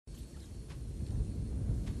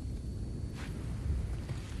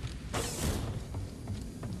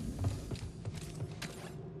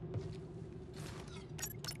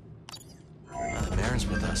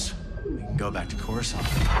go back to Coruscant.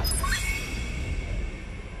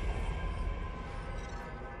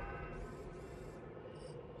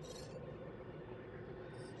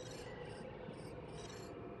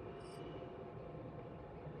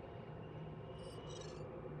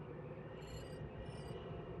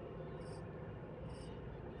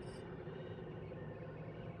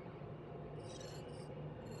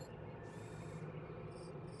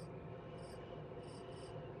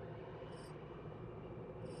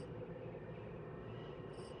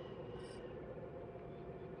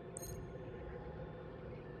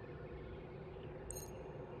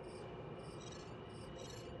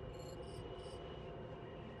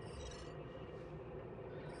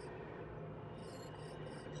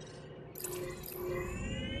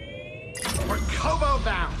 We're Kobo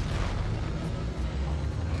bound.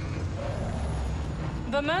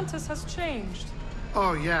 The Mantis has changed.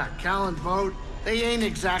 Oh yeah, Cal and Vogt, they ain't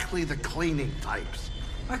exactly the cleaning types.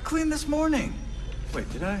 I cleaned this morning.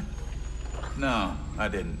 Wait, did I? No, I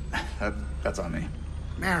didn't. That's on me.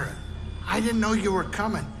 Marin, I didn't know you were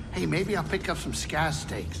coming. Hey, maybe I'll pick up some scaz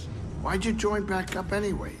steaks. Why'd you join back up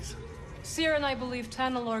anyways? Seer and I believe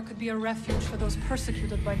Tanalorr could be a refuge for those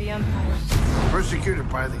persecuted by the Empire. Persecuted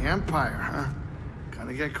by the Empire, huh?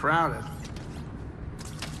 Gonna get crowded.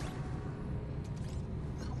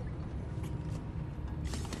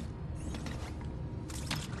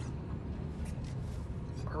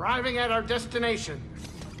 Arriving at our destination.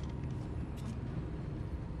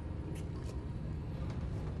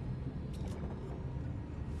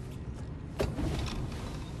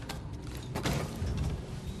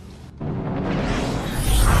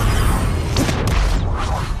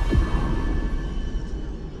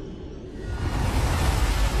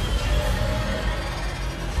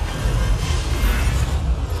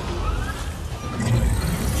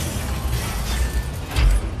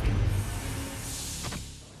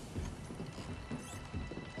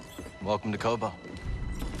 Welcome to Kobo.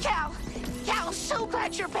 Cal, so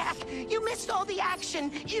glad you're back. You missed all the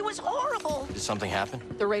action. It was horrible. Did something happen?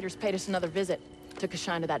 The Raiders paid us another visit. Took a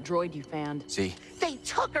shine to that droid you found. See? They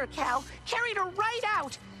took her, Cal. Carried her right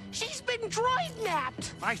out. She's been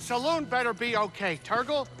droid-napped. My saloon better be okay,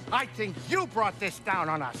 Turgle. I think you brought this down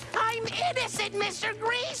on us. I'm innocent, Mr.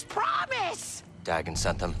 Grease. Promise. Dagon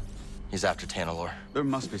sent them. He's after Tanalorr. There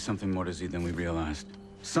must be something more to Z than we realized.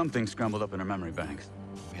 Something scrambled up in her memory banks.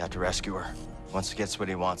 We have to rescue her. Once he gets what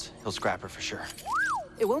he wants, he'll scrap her for sure.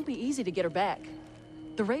 It won't be easy to get her back.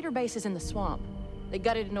 The Raider base is in the swamp. They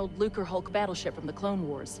gutted an old Luchrehulk battleship from the Clone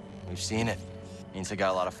Wars. We've seen it. Means they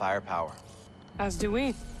got a lot of firepower. As do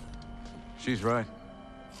we. She's right.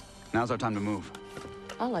 Now's our time to move.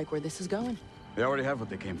 I like where this is going. They already have what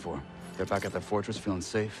they came for. They're back at their fortress, feeling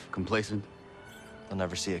safe, complacent. They'll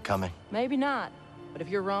never see it coming. Maybe not. But if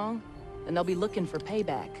you're wrong, then they'll be looking for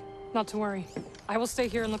payback. Not to worry. I will stay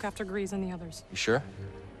here and look after Grease and the others. You sure?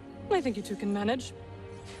 I think you two can manage.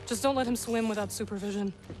 Just don't let him swim without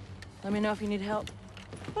supervision. Let me know if you need help.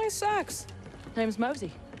 Nice axe. Name's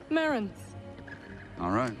Mosey. Marin.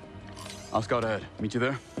 All right. I'll scout ahead. Meet you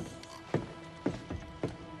there?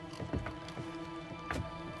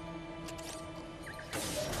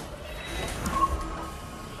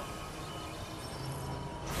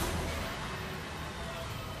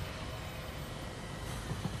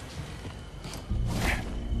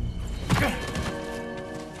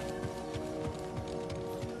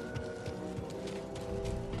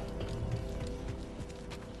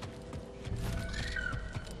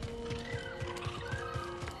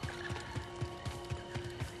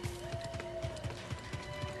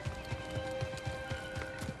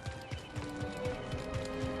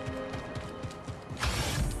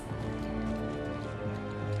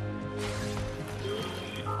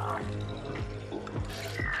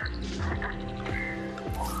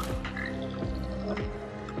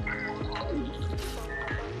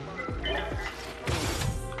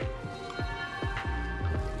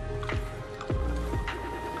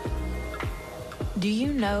 Do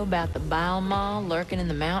you know about the bile maw lurking in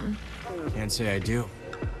the mountain? Can't say I do.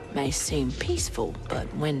 May seem peaceful, but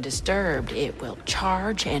when disturbed, it will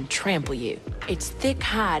charge and trample you. Its thick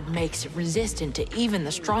hide makes it resistant to even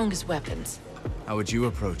the strongest weapons. How would you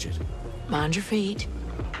approach it? Mind your feet.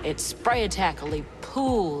 Its spray attack will leave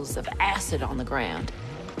pools of acid on the ground.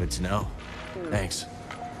 Good to know. Thanks.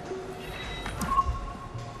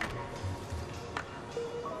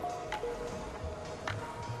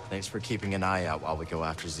 Thanks for keeping an eye out while we go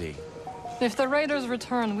after Z. If the Raiders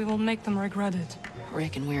return, we will make them regret it.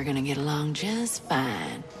 Reckon we're gonna get along just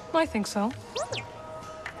fine. I think so.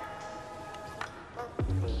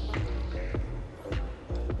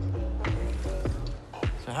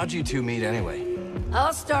 So how'd you two meet anyway?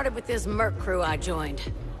 All started with this merc crew I joined.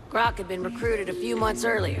 Grok had been recruited a few months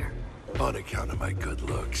earlier. On account of my good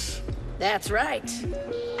looks. That's right.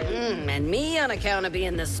 And me on account of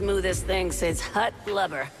being the smoothest thing since hot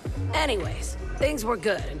blubber. Anyways, things were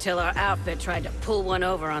good until our outfit tried to pull one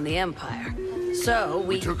over on the Empire. So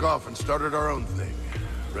We took off and started our own thing.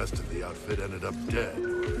 The rest of the outfit ended up dead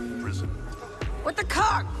or in prison. With the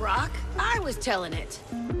car, Grok. I was telling it.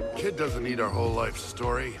 Kid doesn't need our whole life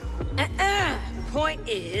story. Point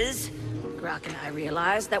is, Grok and I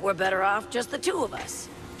realized that we're better off just the two of us.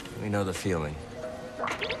 We know the feeling.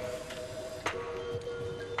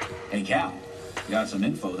 Hey, Cal. Got some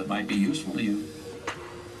info that might be useful to you.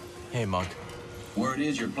 Hey, Monk. Word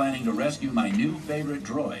is you're planning to rescue my new favorite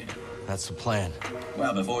droid. That's the plan.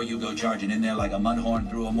 Well, before you go charging in there like a mudhorn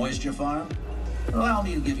through a moisture farm, allow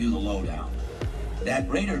me to give you the lowdown. That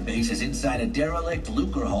raider base is inside a derelict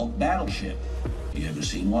Luchrehulk battleship. You ever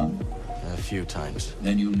seen one? A few times.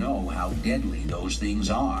 Then you know how deadly those things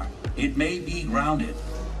are. It may be grounded,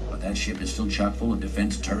 but that ship is still chock full of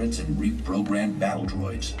defense turrets and reprogrammed battle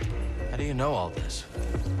droids. How do you know all this?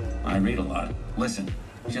 I read a lot. Listen,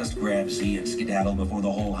 just grab Z and skedaddle before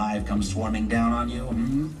the whole hive comes swarming down on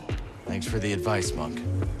you, Thanks for the advice, Monk.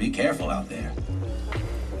 Be careful out there.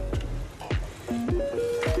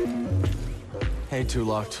 Hey,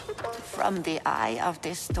 Two-Locked. From the eye of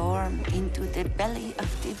the storm into the belly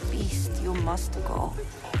of the beast you must go.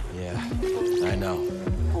 Yeah, I know.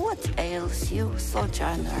 What ails you,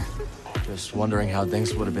 Sojourner? Just wondering how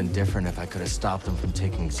things would have been different if I could have stopped them from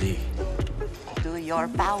taking Z. Do your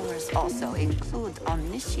powers also include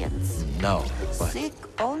omniscience? No, but... Seek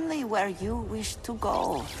only where you wish to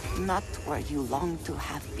go, not where you long to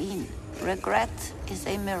have been. Regret is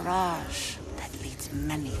a mirage that leads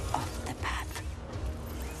many off the path.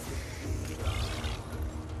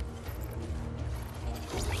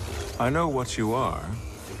 I know what you are,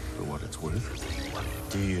 for what it's worth.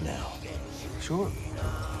 Do you now? Sure.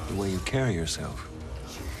 The way you carry yourself.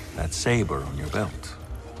 That saber on your belt.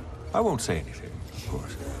 I won't say anything, of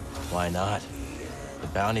course. Why not? The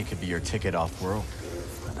bounty could be your ticket off-world.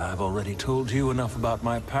 And I've already told you enough about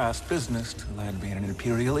my past business to land me in an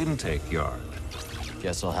Imperial intake yard.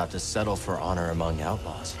 Guess I'll have to settle for honor among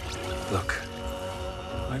outlaws. Look,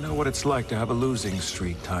 I know what it's like to have a losing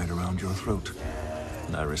streak tied around your throat.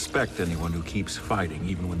 And I respect anyone who keeps fighting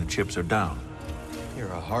even when the chips are down.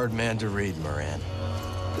 You're a hard man to read, Moran.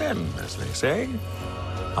 Then, as they say,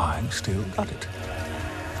 I still got it.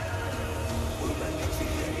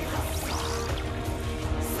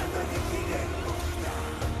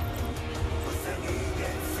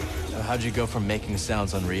 So how'd you go from making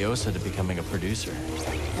sounds on Riosa to becoming a producer?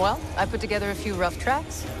 Well, I put together a few rough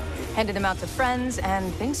tracks, handed them out to friends,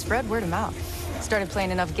 and things spread word of mouth. Started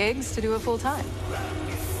playing enough gigs to do it full time.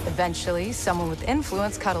 Eventually, someone with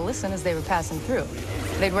influence caught a listen as they were passing through.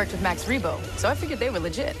 They'd worked with Max Rebo, so I figured they were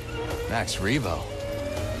legit. Max Rebo?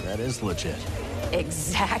 That is legit.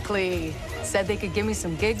 Exactly. Said they could give me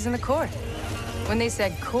some gigs in the Corps. When they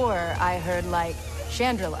said Corps, I heard like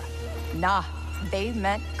Chandrila. Nah, they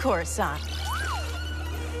meant Coruscant.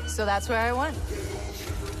 So that's where I went.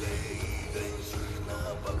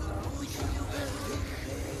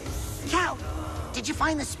 Cal, did you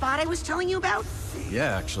find the spot I was telling you about?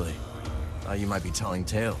 Yeah, actually. Thought you might be telling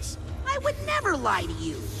tales. I would never lie to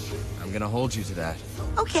you. I'm gonna hold you to that.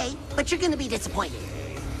 Okay, but you're gonna be disappointed.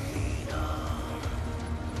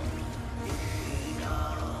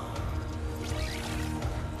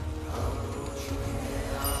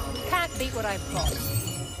 Can't beat what I've got.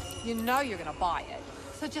 You know you're gonna buy it,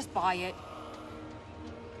 so just buy it.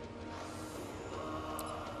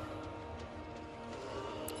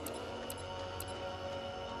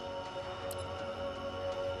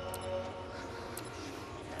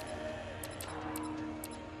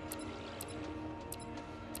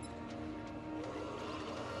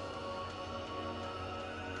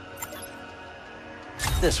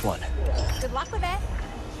 This one. Good luck with it.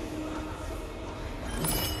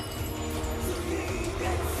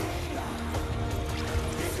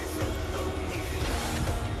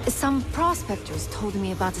 Some prospectors told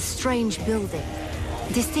me about a strange building.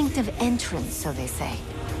 Distinctive entrance, so they say.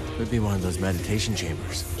 Could be one of those meditation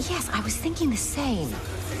chambers. Yes, I was thinking the same.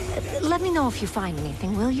 Let me know if you find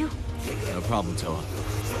anything, will you? No problem, Toa.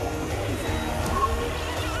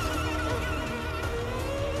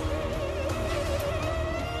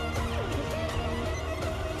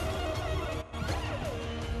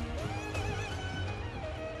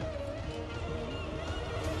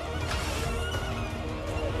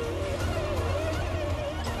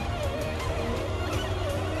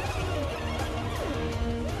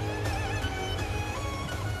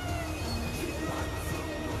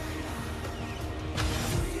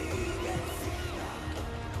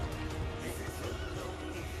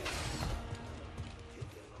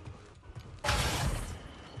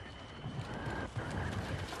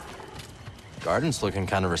 Garden's looking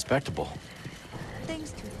kind of respectable.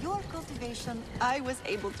 Thanks to your cultivation, I was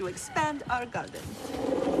able to expand our garden.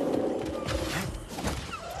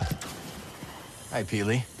 Hi,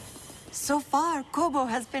 Peely. So far, Kobo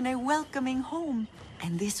has been a welcoming home,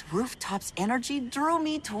 and this rooftop's energy drew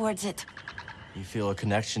me towards it. You feel a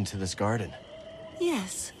connection to this garden.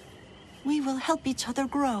 Yes, we will help each other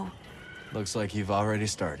grow. Looks like you've already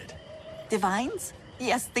started. Divines?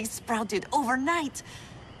 Yes, they sprouted overnight,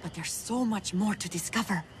 but there's so much more to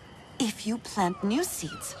discover. If you plant new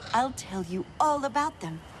seeds, I'll tell you all about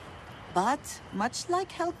them. But, much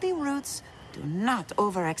like healthy roots, do not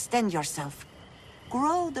overextend yourself.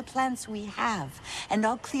 Grow the plants we have, and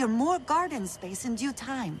I'll clear more garden space in due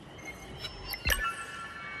time.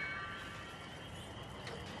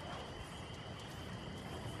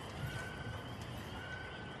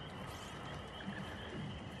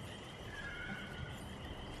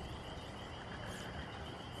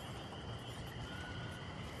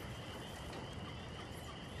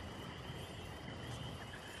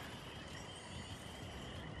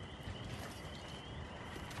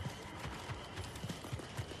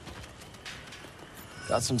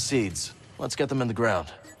 Got some seeds. Let's get them in the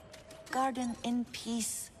ground. Garden in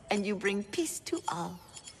peace, and you bring peace to all.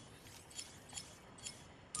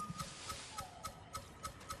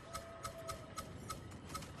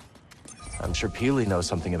 I'm sure Peely knows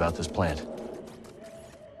something about this plant.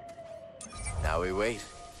 Now we wait.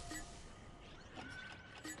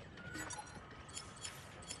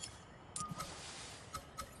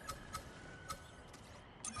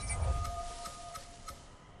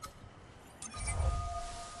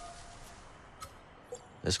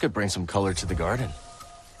 This could bring some color to the garden.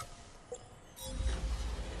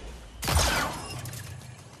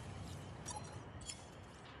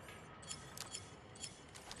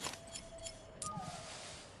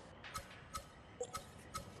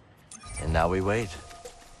 And now we wait.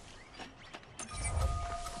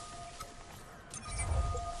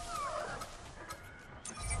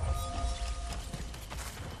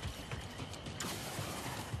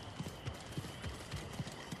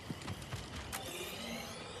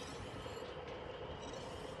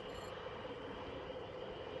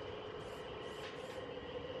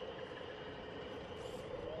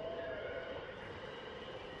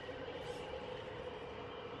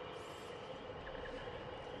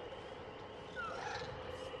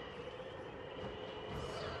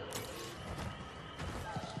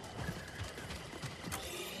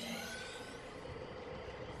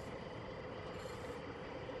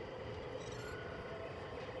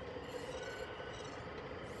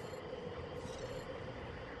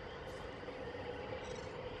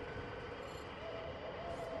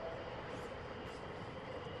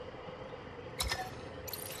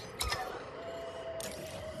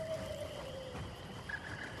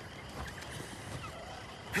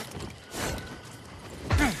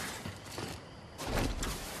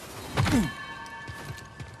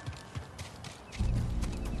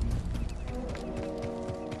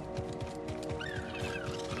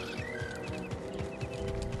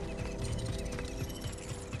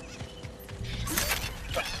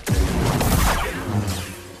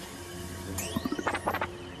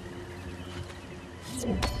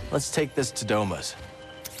 Let's take this to Doma's.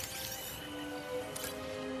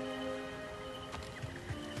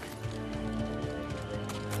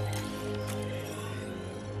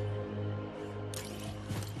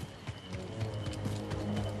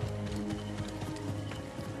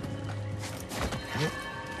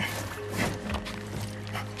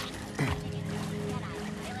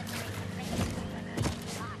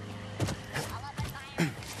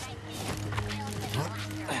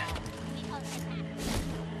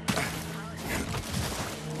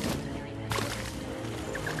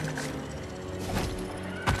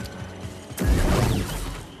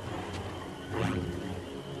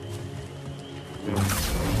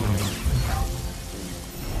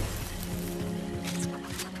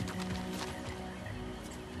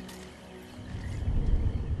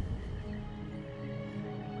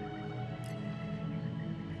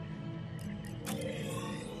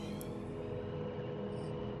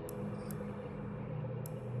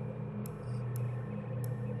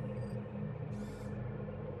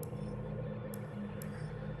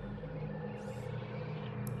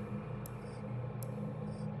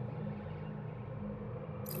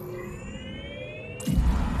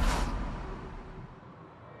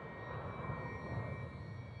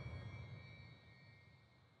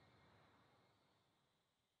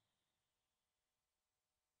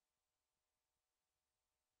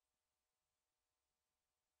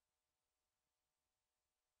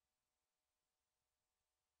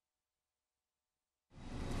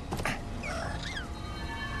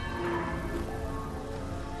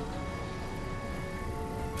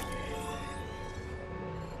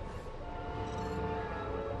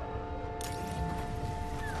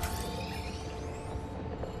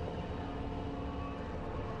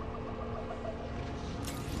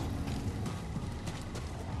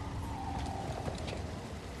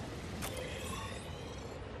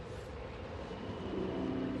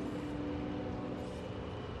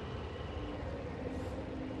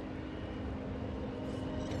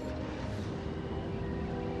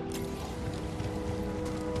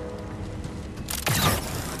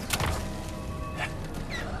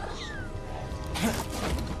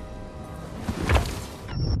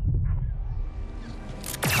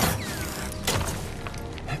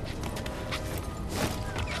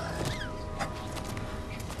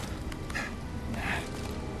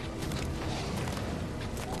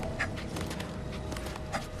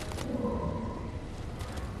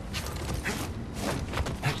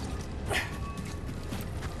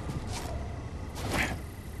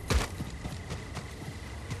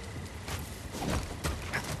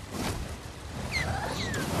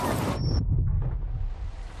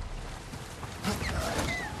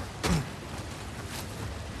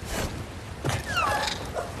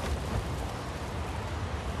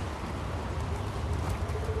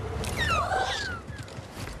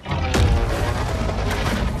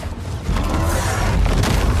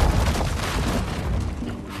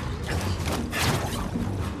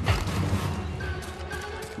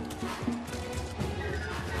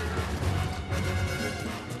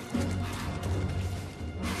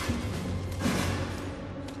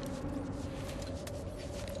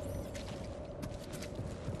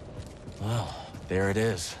 Well, there it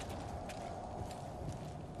is.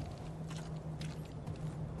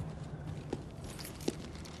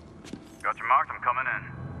 Got your mark, I'm coming in.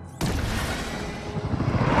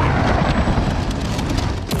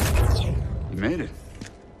 You made it.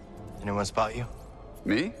 Anyone spot you?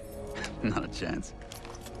 Me? Not a chance.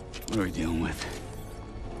 What are we dealing with?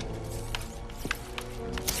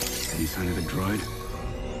 Any sign of the droid?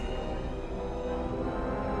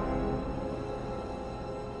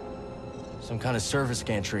 Some kind of service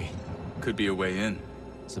gantry. Could be a way in.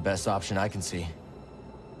 It's the best option I can see.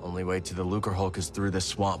 Only way to the Luchrehulk is through this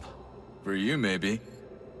swamp. For you, maybe.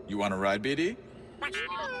 You want to ride, BD?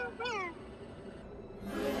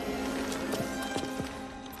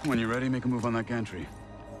 When you're ready, make a move on that gantry.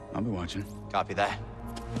 I'll be watching. Copy that.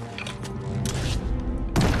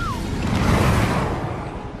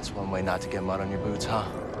 That's one way not to get mud on your boots, huh?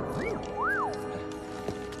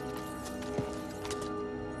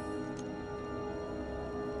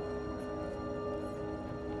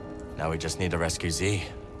 Now we just need to rescue Z.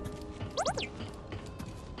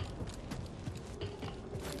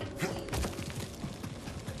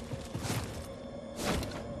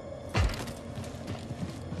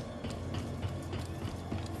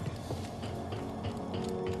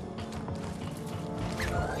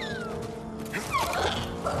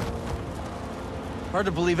 Hard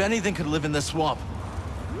to believe anything could live in this swamp.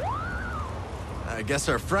 I guess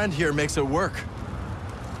our friend here makes it work.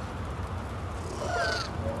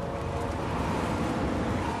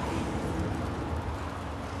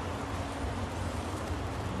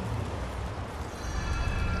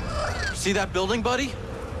 See that building, buddy?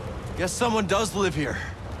 Guess someone does live here.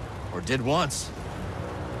 Or did once.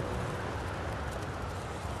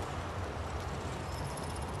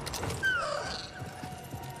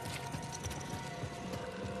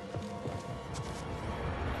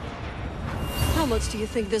 How much do you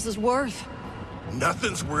think this is worth?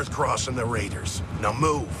 Nothing's worth crossing the raiders. Now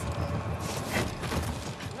move.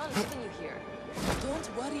 I'm not leaving you here.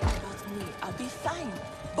 Don't worry about me. I'll be fine.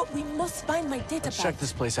 But we must find my data Let's pad. check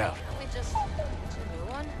this place out. Can we just get a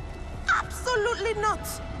new one? Absolutely not!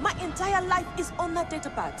 My entire life is on that data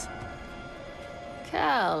pad.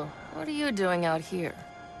 Cal, what are you doing out here?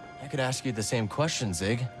 I could ask you the same question,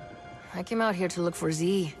 Zygg. I came out here to look for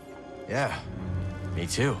Z. Yeah, me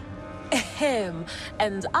too. Ahem.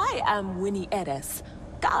 And I am Wini Eres.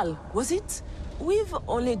 Cal, was it? We've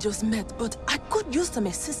only just met, but I could use some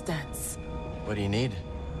assistance. What do you need?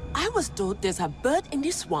 I was told there's a bird in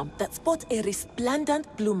this swamp that sports a resplendent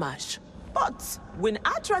plumage. But when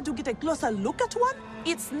I tried to get a closer look at one,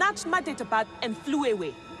 it snatched my datapad and flew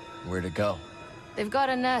away. Where'd it go? They've got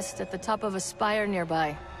a nest at the top of a spire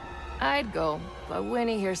nearby. I'd go, but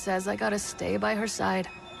Winnie here says I gotta stay by her side.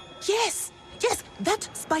 Yes! Yes, that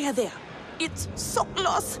spire there. It's so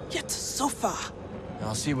close, yet so far.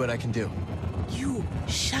 I'll see what I can do. You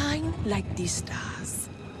shine like the stars.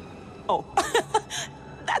 Oh,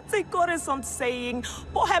 that's a Coruscant saying,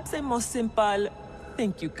 perhaps a more simple,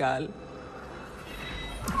 thank you, Cal.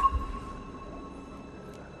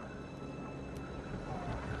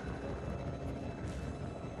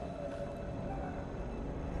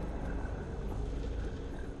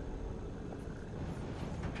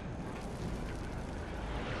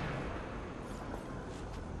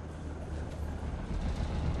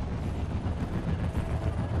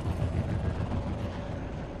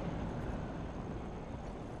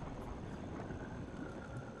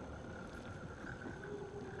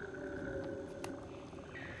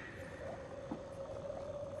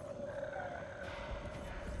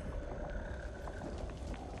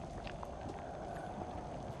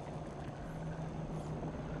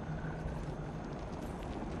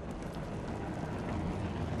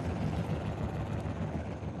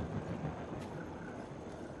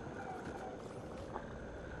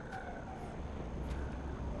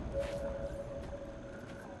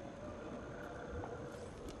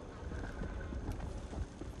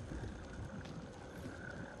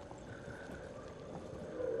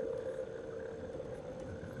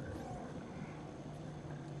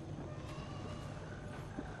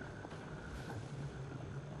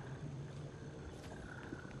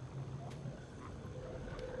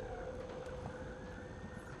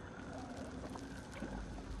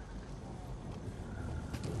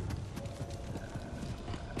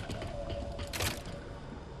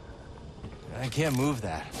 I can't move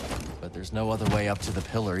that, but there's no other way up to the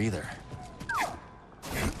pillar either.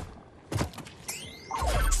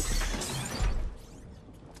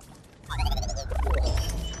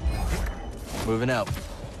 Moving out.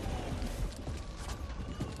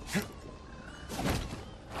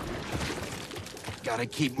 Gotta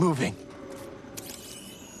keep moving.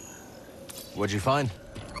 What'd you find?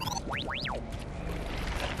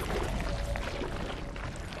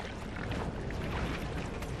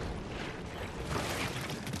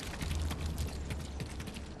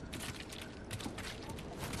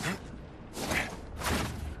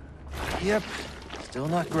 Yep, still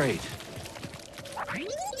not great.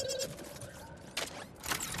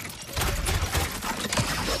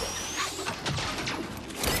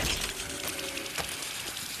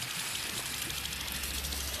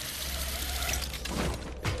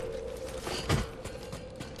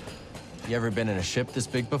 You ever been in a ship this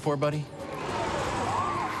big before, buddy?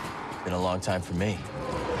 Been a long time for me.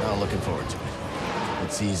 Not looking forward to it.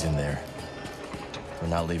 It's Z's in there. We're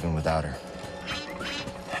not leaving without her.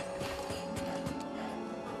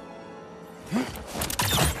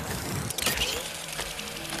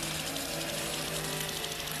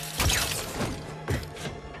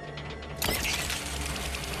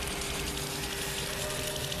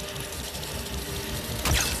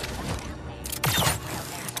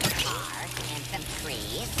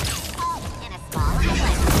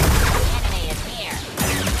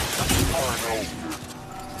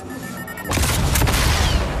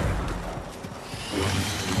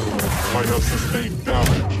 I have sustained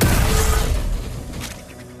damage.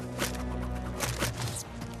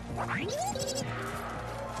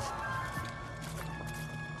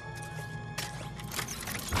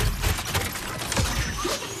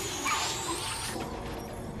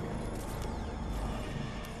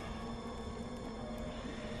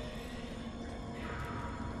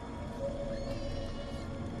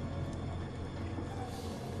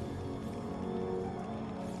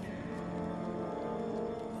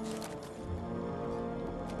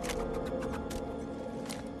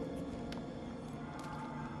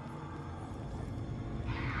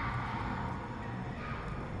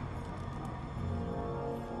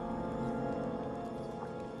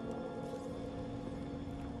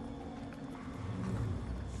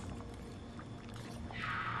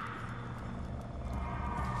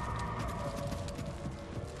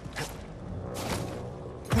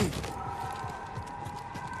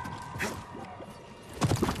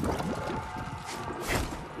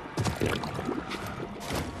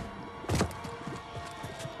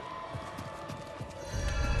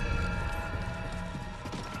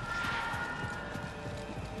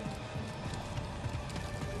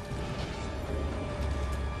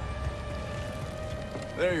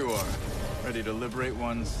 There you are. Ready to liberate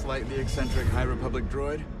one slightly eccentric High Republic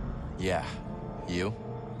droid? Yeah. You?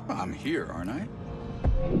 Well, I'm here, aren't I?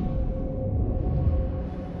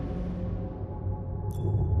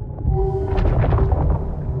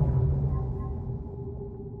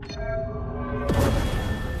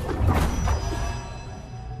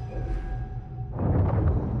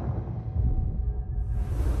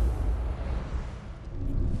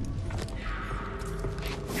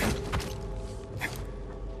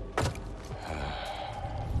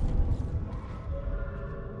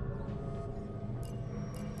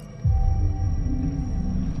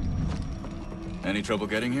 Any trouble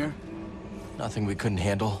getting here? Nothing we couldn't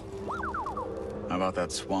handle. How about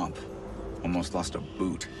that swamp? Almost lost a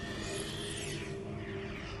boot.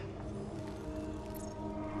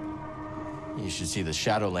 You should see the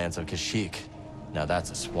Shadowlands of Kashyyyk. Now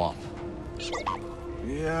that's a swamp.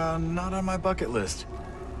 Yeah, not on my bucket list.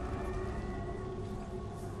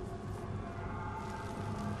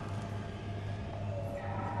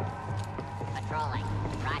 Patrolling.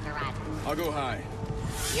 Roger, roger. I'll go high.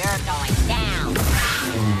 You're going down.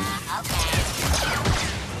 Okay.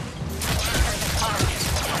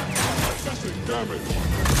 Assessing damage.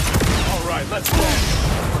 All right, let's go.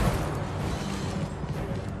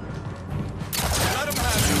 Let him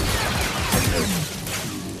have it.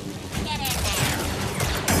 Get in there.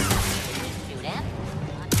 Shoot him.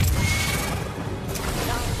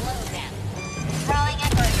 Don't lose him. Throwing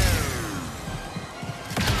it.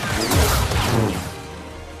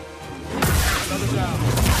 Another down.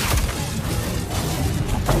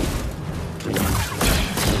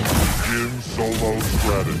 Jim Solo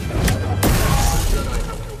strategy. Jedi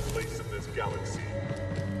have no place in this galaxy.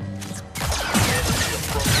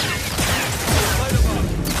 Light him up.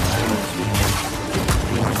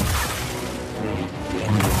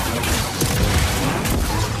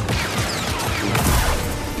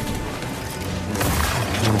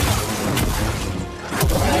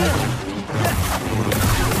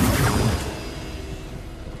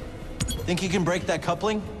 Think you can break that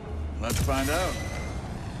coupling? Let's find out.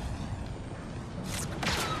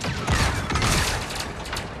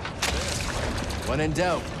 When in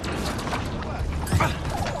doubt.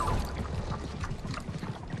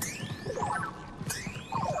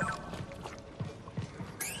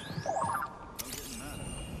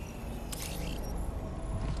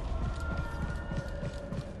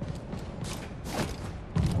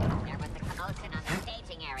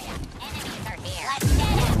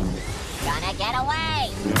 Get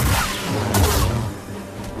away!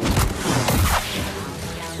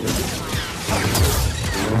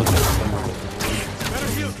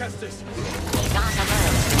 Better heal, Kestis! He's on the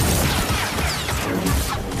move.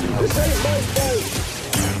 This ain't my boat!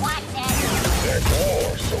 Watch it! There's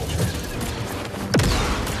more, soldiers.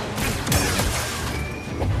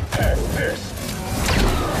 Pass this.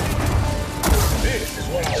 This is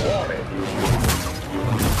what I wanted.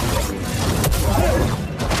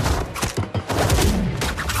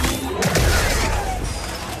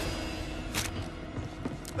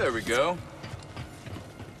 There we go.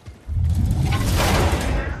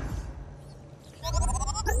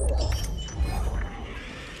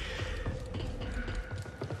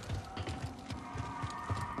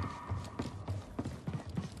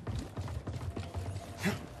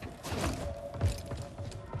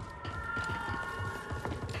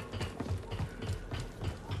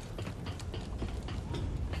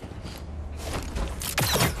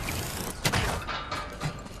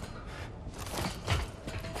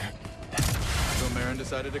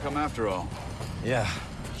 Decided to come after all. Yeah,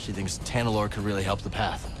 she thinks Tanalorr could really help the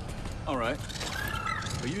path. All right.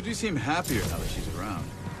 But you do seem happier now that she's around.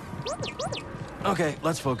 Okay,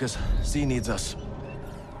 let's focus. Z needs us.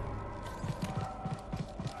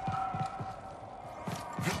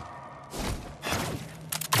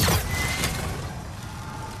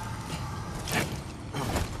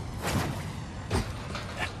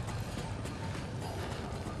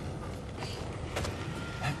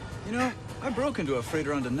 You know, I broke into a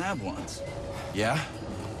freighter on the Nab once. Yeah?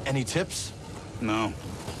 Any tips? No.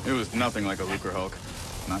 It was nothing like a Luchrehulk.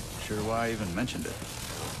 Not sure why I even mentioned it.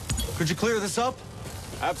 Could you clear this up?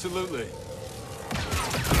 Absolutely.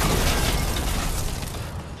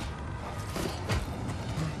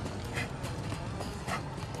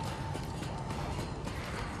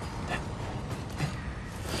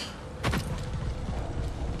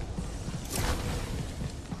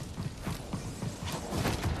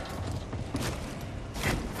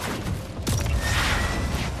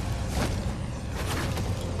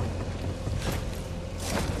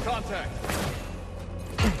 Contact.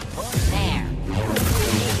 There.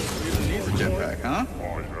 Even needs a jetpack, huh? I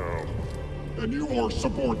have. And you are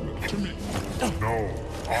subordinate to me. No.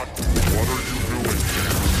 What are you doing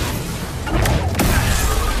here?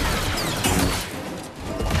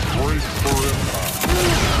 Brace for impact.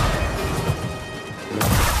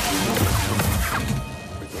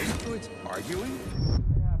 Are those droids arguing?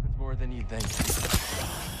 It happens more than you'd think.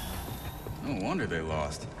 No wonder they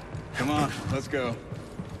lost. Come on, let's go.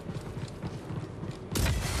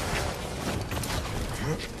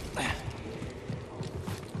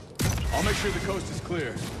 I'll make sure the coast is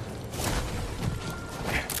clear.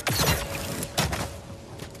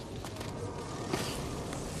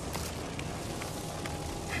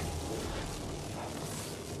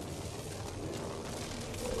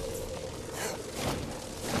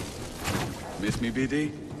 Miss me,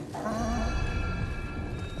 BD?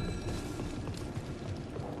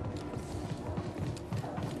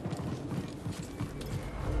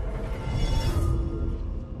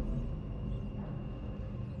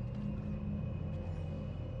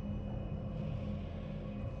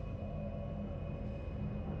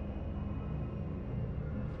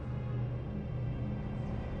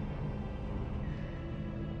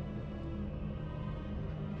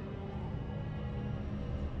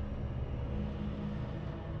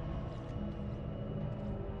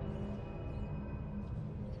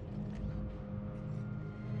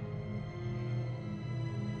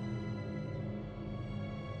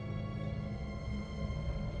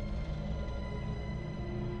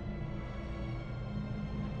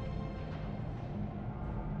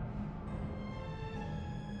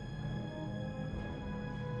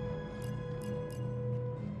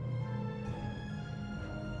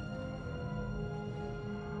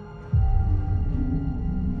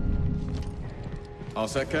 All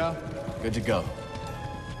set, Cal? Good to go.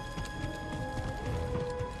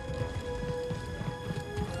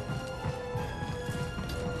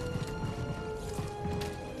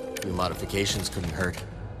 A few modifications couldn't hurt.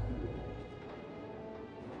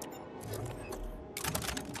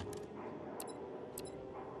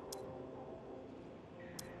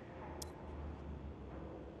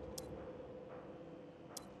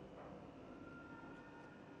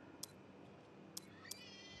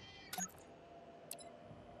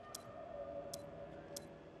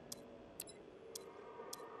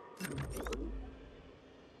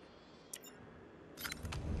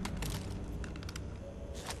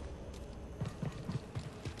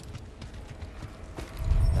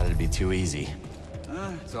 be too easy.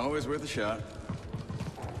 It's always worth a shot.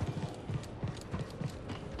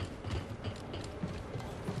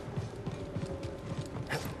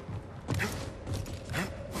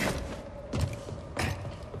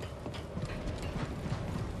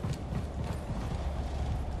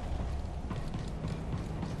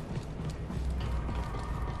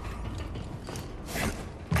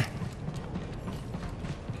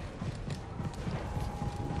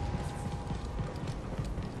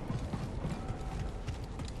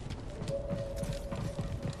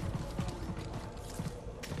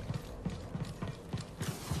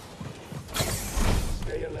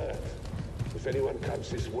 If anyone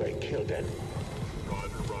comes this way, kill them.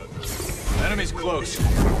 Enemy's close.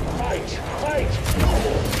 Fight! Fight!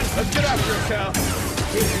 Let's get after him, Cal.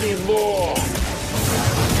 Give me more!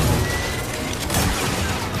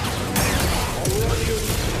 I'll run you.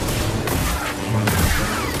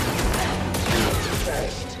 Too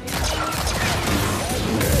fast.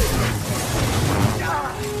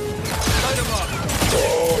 Light him up.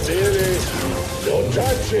 Oh, dearie. No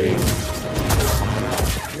touching.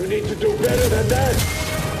 You need to do better than that.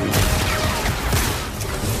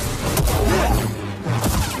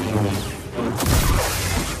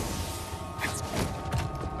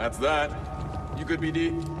 That's that. You good,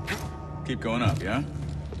 BD? Keep going up, yeah?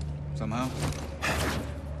 Somehow?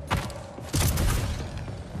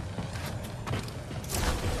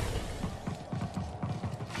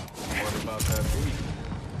 What about that beat?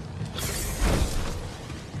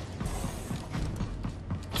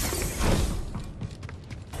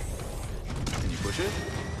 Can you push it?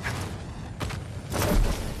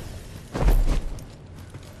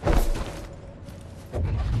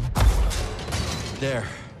 There.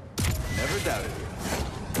 Never doubted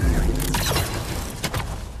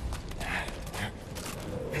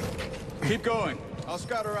you. Keep going. I'll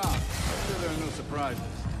scout around. I'm sure there are no surprises.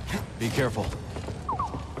 Be careful.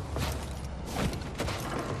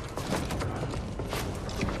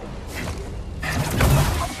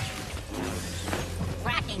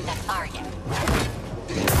 Tracking the target.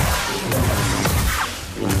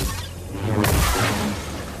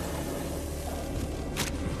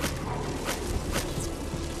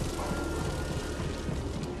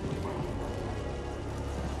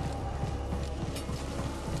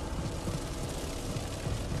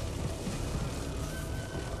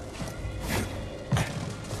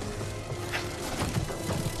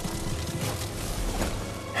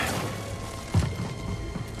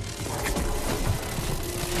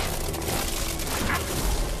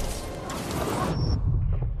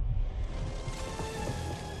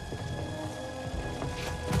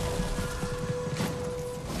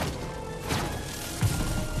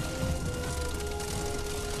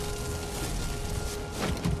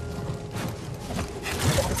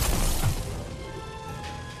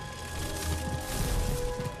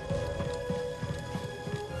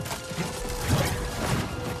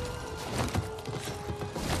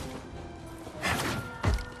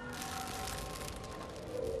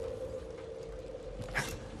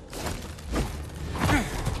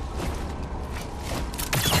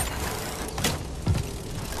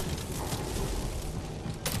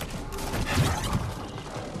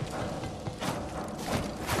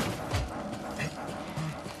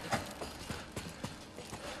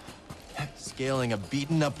 Scaling a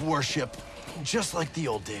beaten-up warship, just like the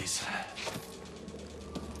old days.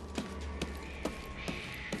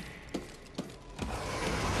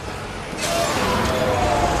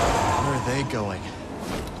 Where are they going?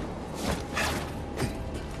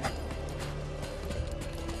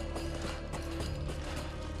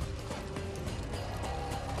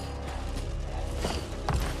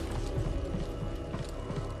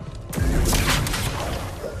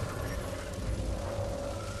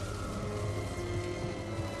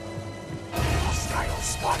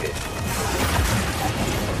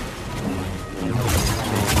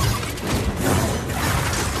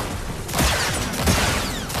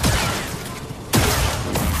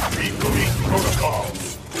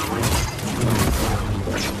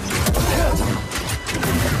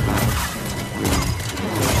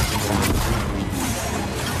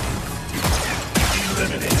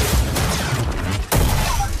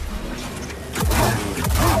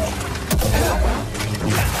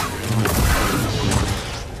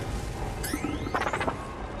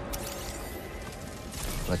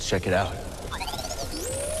 Let's check it out.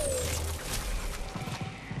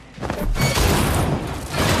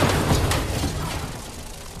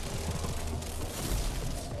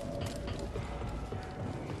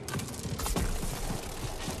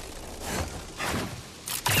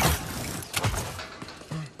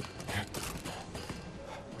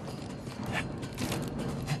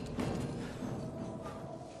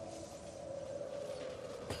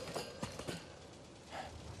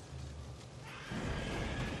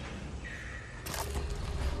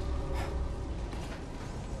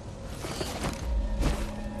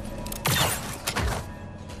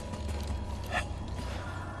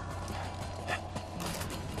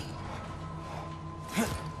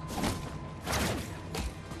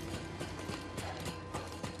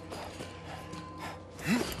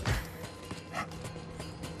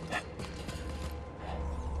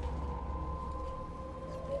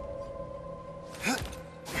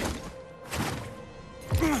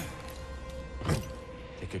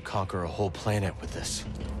 conquer a whole planet with this.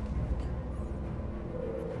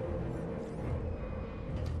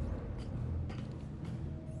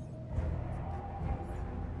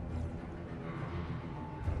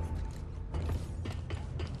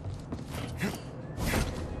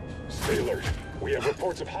 Stay alert. We have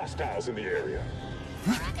reports of hostiles in the area.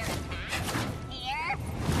 Here?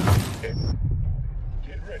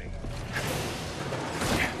 Get ready.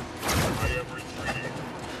 I am retreating.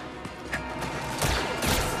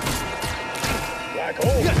 Black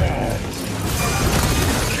hole time!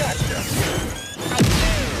 Gotcha!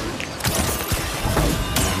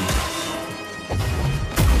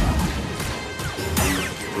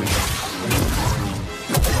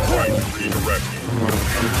 Trying to redirect you.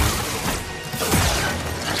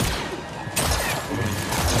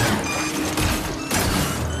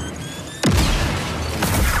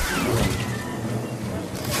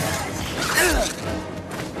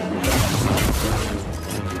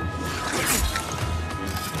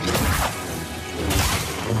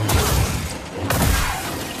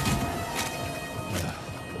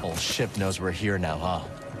 Whole ship knows we're here now, huh?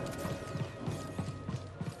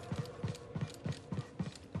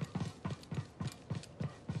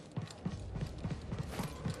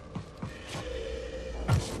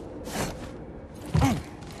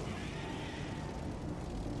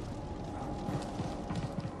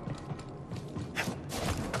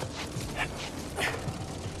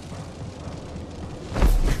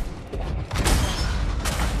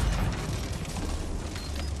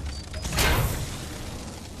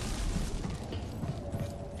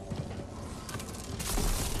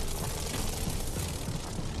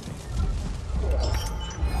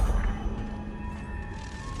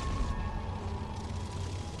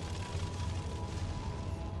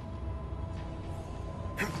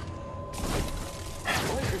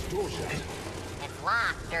 It's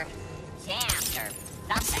locked or jammed or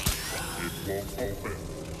something. It won't open.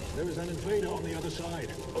 There is an invader on the other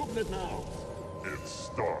side. Open it now. It's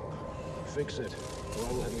stuck. Fix it, or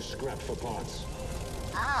I will have you scrapped for parts.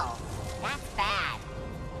 Oh, that's bad.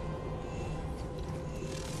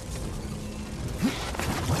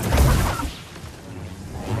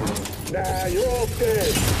 Nah, you're all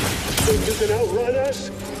dead. Think you can outrun us?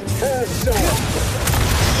 Have some.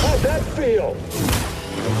 How'd that feel?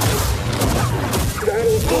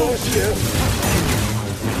 That'll cost you.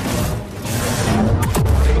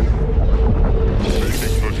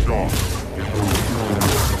 Taking the shot.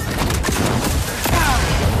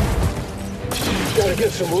 Gotta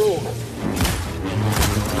get some room.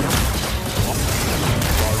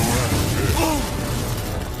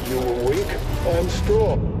 You were weak, I'm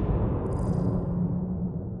strong.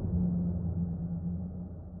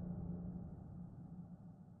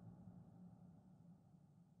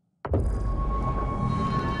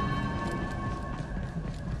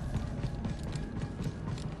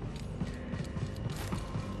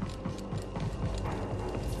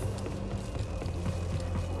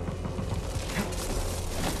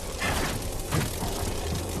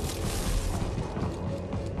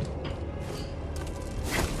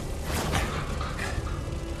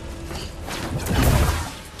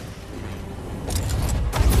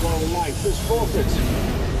 Life is forfeit.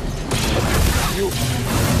 You...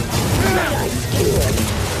 Nice kid.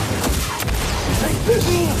 Take this.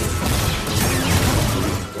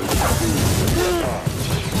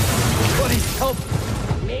 Buddy, help!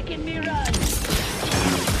 Making me run.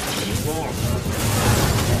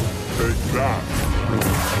 Take that.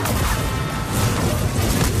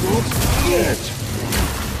 Good.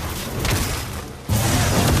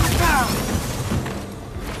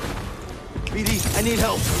 BD, I need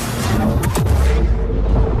help.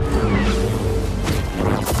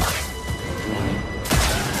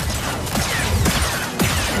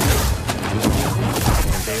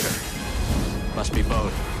 Invader. Must be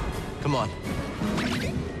Bode. Come on.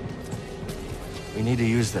 We need to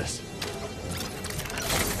use this.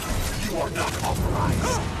 You are not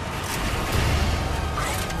authorized.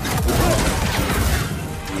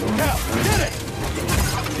 Now, get it!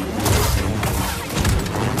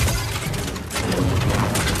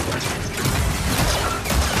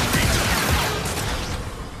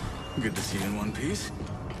 Good to see you in one piece.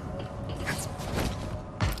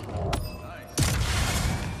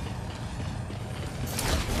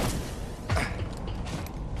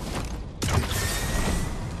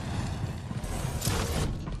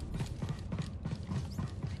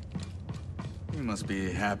 You must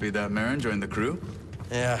be happy that Marin joined the crew.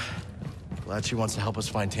 Yeah. Glad she wants to help us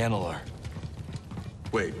find Tanalor.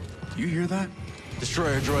 Wait, you hear that?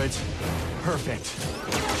 Destroyer droids. Perfect.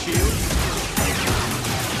 Shield.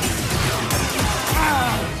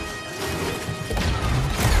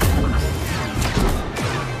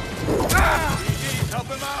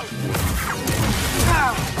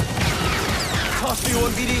 out! Toss me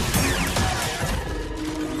one, BD.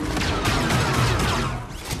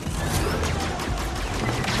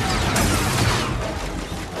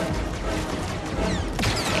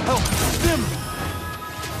 Help! Stim!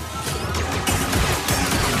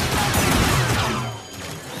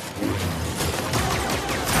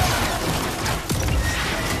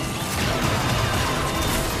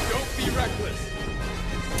 Don't be reckless.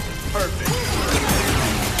 Perfect.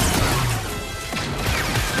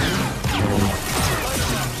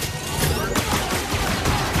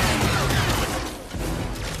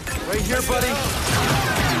 Right here, buddy.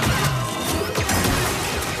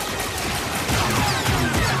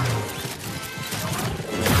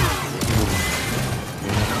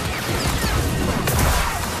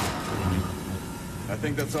 I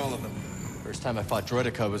think that's all of them. First time I fought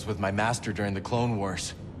Droideka was with my master during the Clone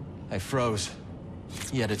Wars. I froze.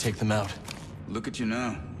 He had to take them out. Look at you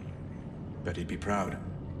now. Bet he'd be proud.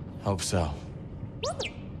 Hope so.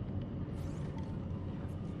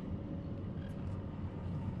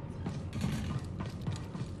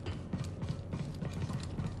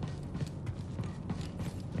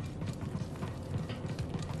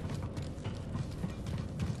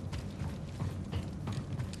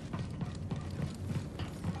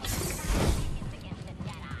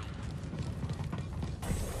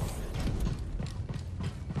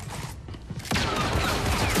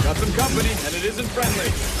 Got some company, and it isn't friendly.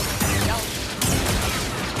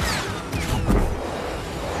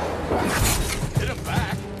 Hit him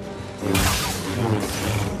back.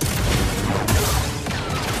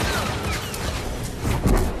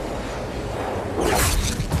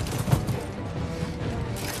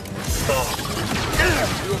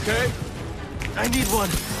 You okay? I need one.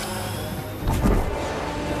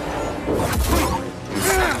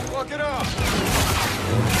 Walk it off.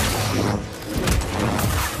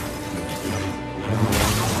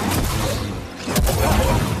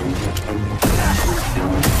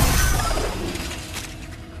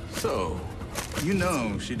 So, you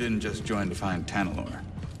know she didn't just join to find Tanalorr,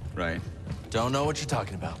 right? Don't know what you're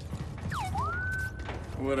talking about.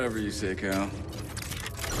 Whatever you say, Cal.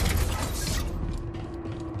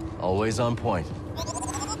 Always on point.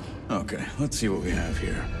 Okay, let's see what we have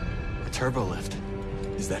here. A turbo lift.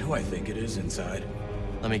 Is that who I think it is inside?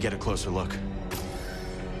 Let me get a closer look.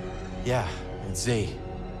 Yeah, it's Z.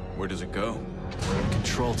 Where does it go?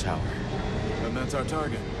 Control tower. And that's our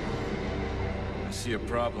target. I see a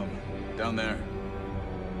problem. Down there.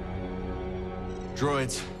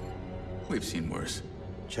 Droids. We've seen worse.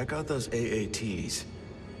 Check out those AATs.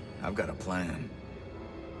 I've got a plan.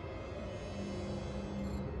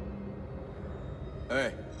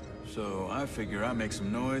 Hey, so I figure I make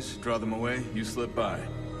some noise, draw them away, you slip by.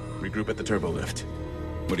 Regroup at the turbo lift.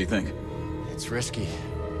 What do you think? It's risky.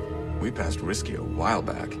 We passed risky a while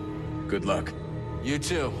back. Good luck. You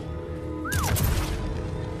too.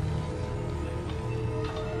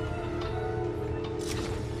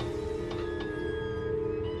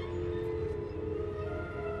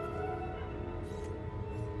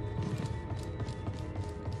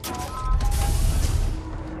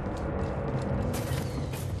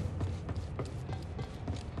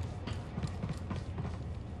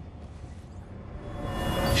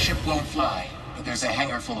 Ship won't fly, but there's a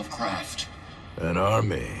hangar full of craft. An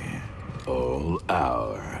army, all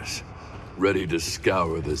ours, ready to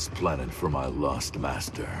scour this planet for my lost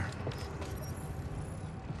master.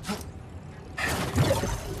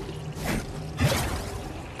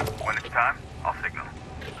 When it's time, I'll signal.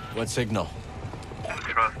 What signal?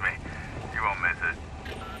 Trust me, you won't miss it.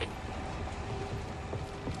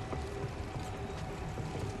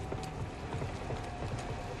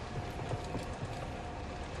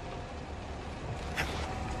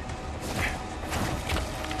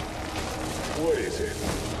 What is it?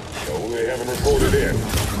 No, they haven't reported in.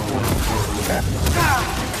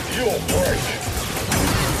 You'll break.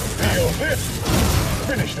 Feel this?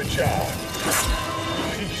 Finish the job.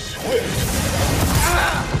 Be swift.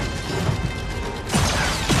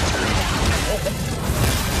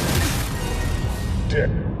 Dick.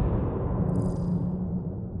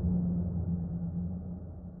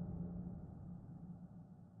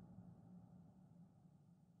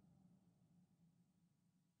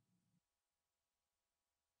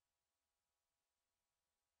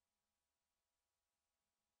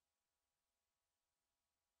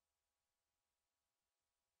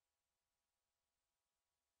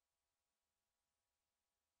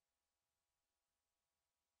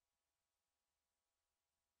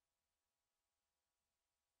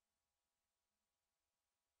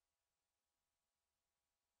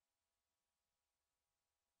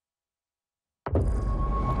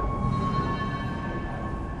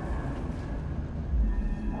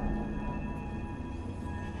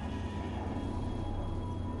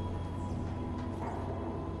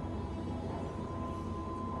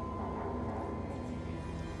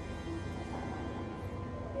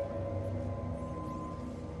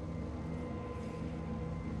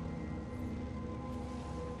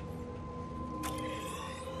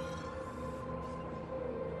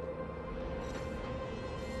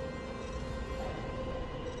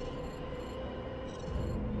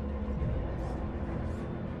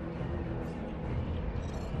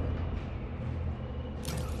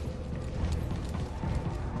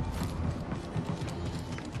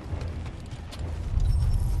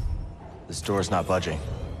 This door's not budging.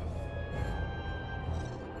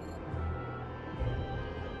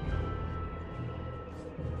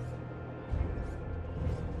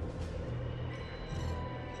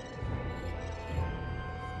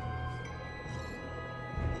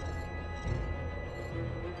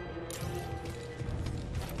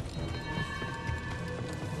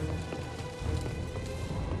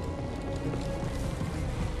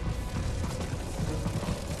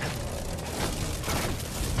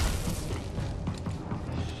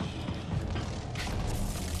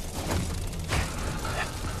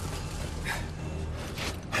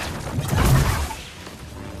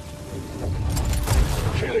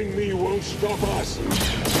 Killing me won't stop us.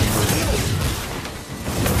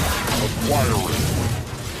 Acquiring.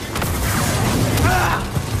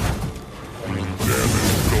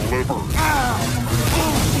 Damage delivered.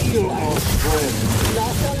 Feel our strength.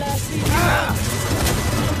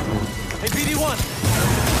 Hey, BD1!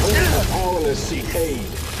 Only the powerless seek aid.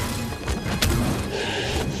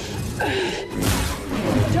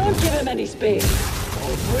 Don't give him any space.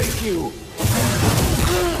 I'll break you.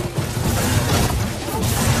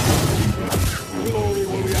 Glory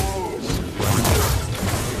will be ours.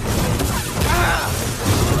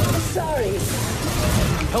 Sorry.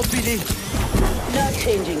 Help, BD! Not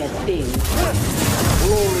changing a thing.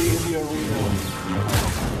 Glory in the arena.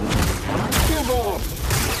 Give up.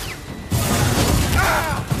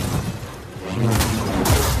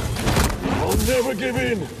 I'll never give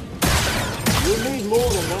in. You need more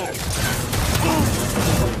than that.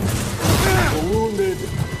 The wounded.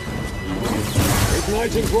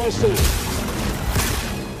 Igniting thrusters.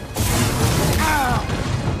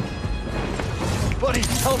 Buddy,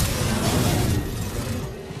 help!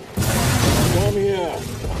 Come here.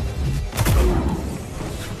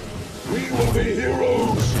 We will be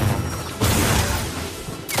heroes.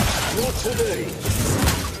 Not today.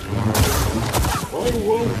 I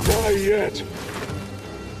won't die yet.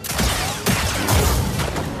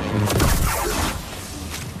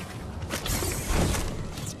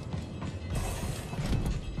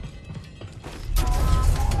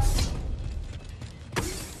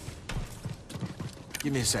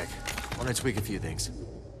 Give me a sec. I want to tweak a few things.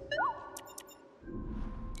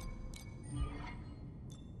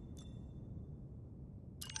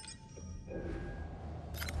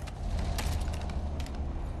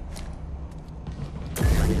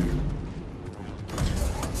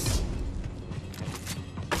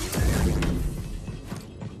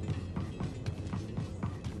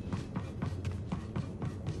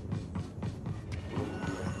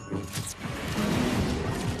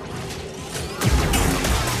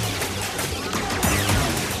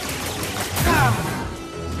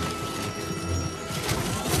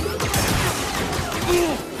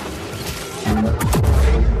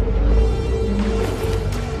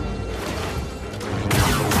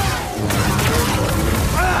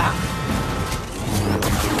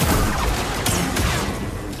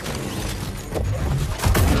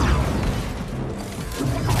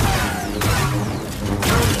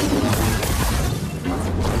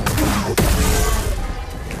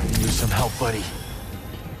 Buddy.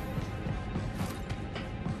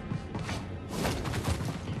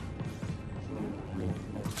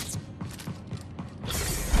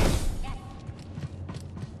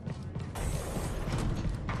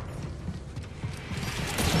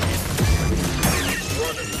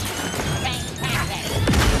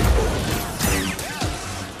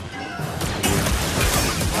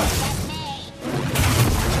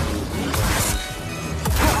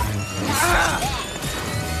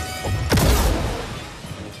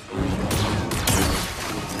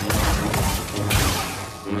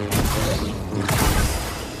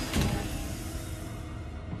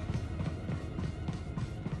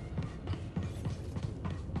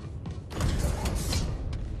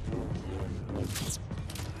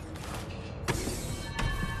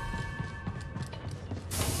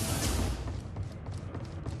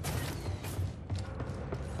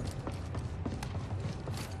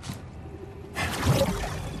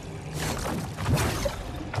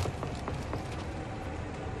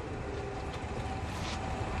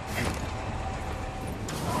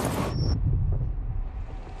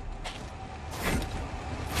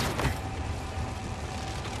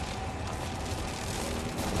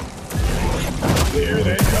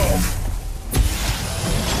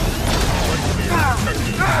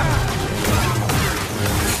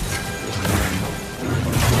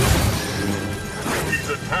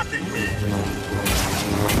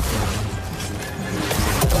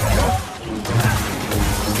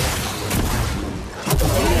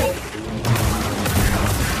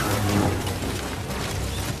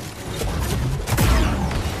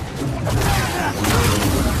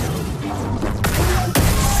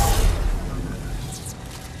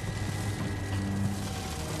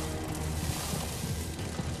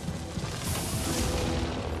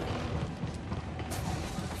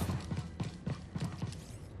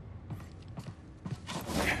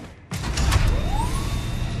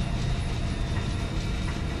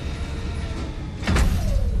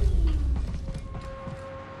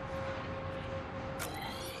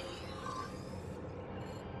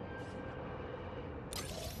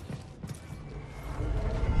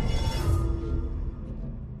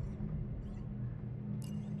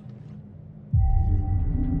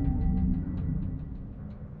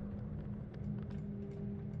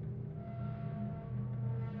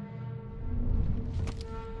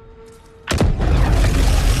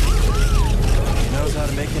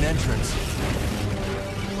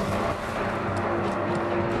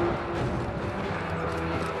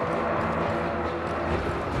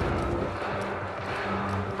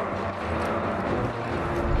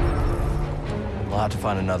 have to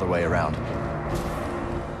find another way around.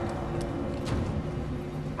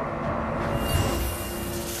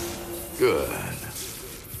 Good.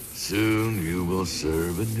 Soon you will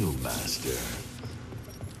serve a new master.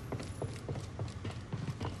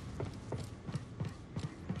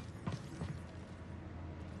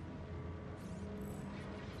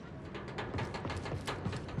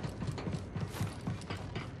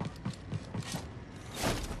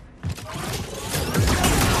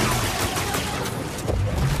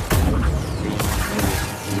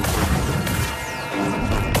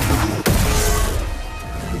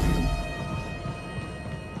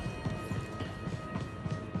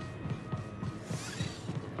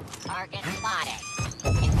 Target spotted.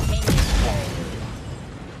 Continue.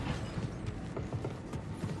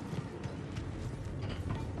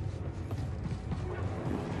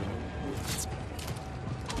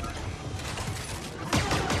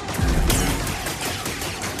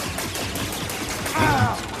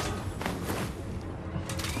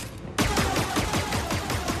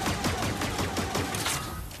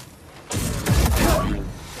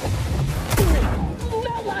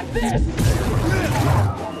 Not like this!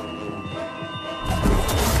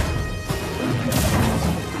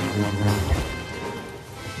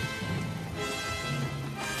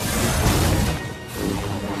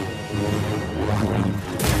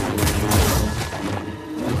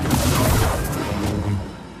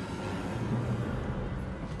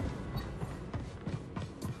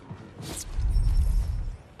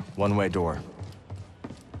 One-way door.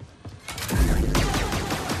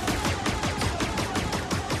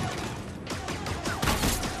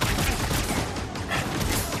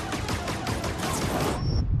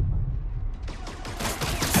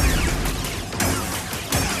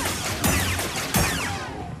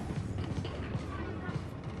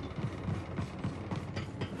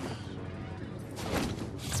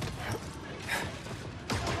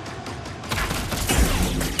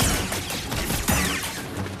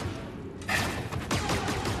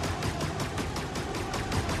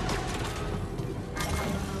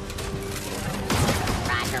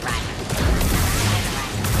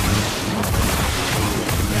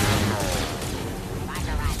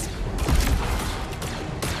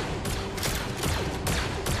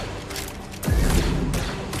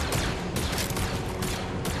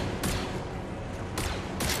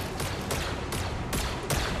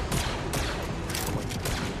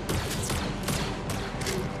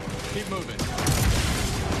 Keep moving.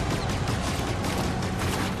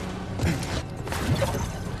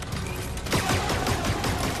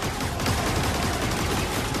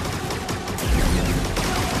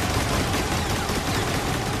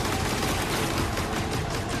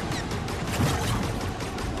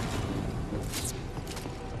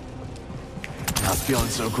 Not feeling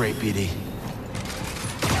so great, BD.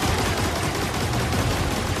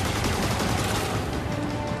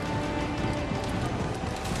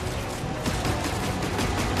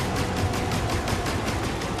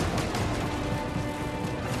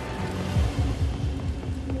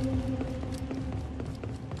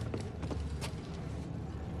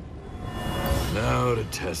 Now to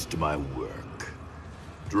test my work.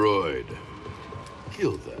 Droid,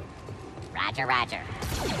 kill them. Roger, roger.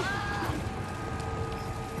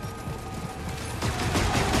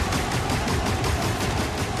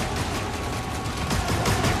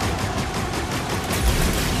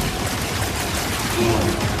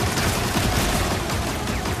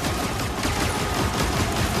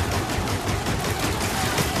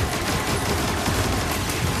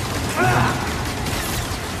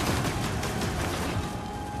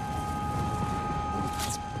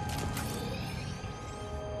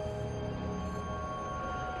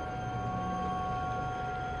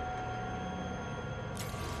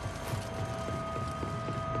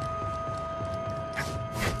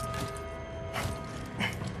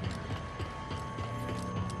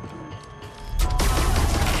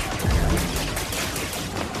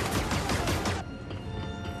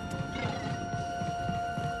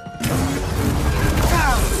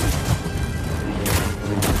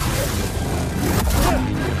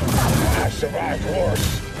 Survived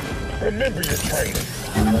worse. Remember your training.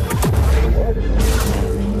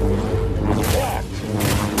 Locked.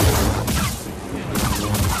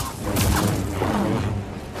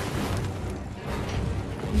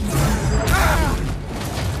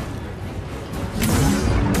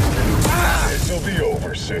 This'll be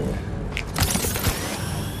over soon.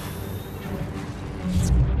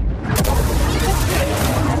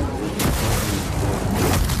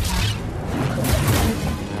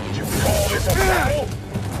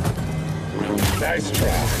 Nice try.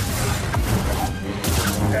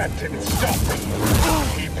 That didn't stop me.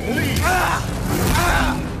 Keep leading.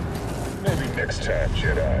 Maybe next time,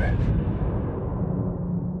 Jedi.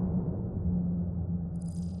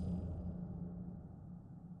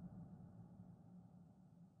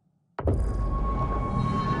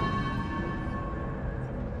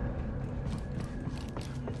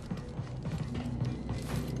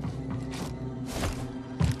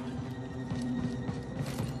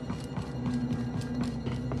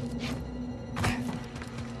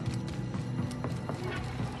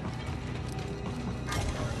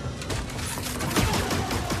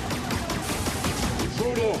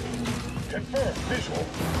 Confirm visual.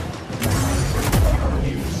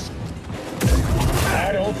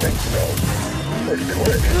 I don't think so. Pretty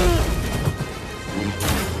quick.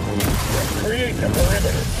 Create the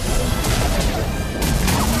perimeter.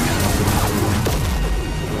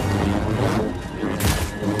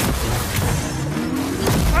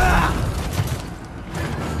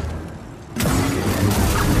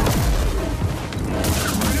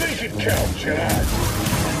 Make it count, Jedi.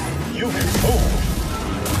 You can move.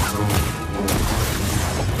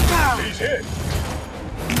 He's hit.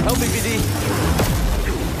 Help me, BD.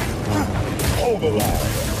 Hold the line.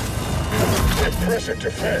 Impressive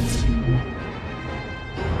defense.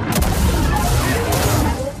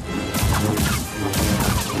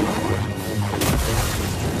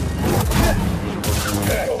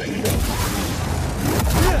 That'll heal.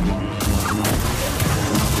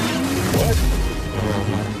 What?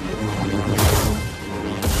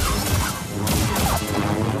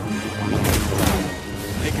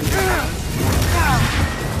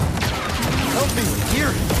 Help me!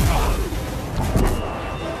 Here!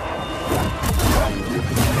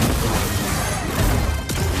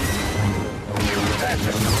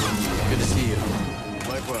 Good to see you.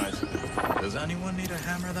 Likewise. Does anyone need a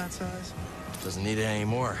hammer that size? Doesn't need it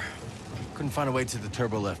anymore. Couldn't find a way to the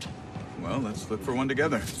turbo lift. Well, let's look for one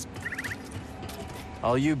together.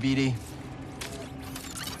 All you, BD.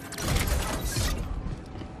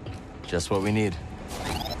 Just what we need.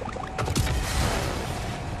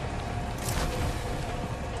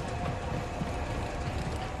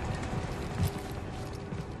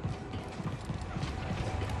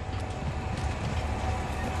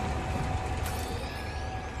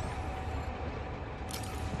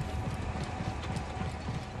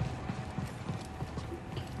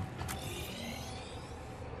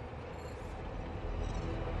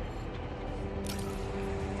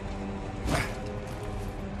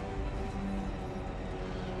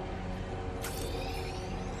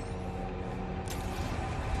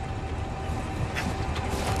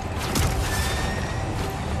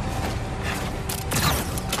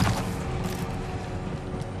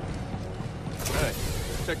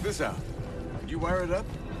 Check this out. Could you wire it up?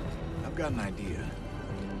 I've got an idea.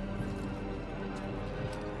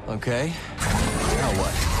 Okay. Now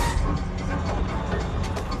what?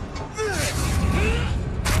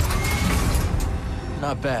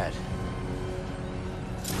 Not bad.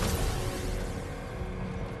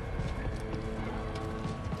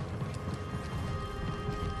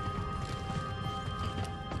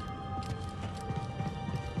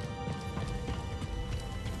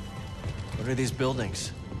 What are these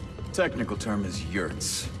buildings? Technical term is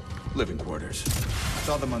yurts. Living quarters.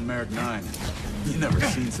 Saw them on Merrick 9. You never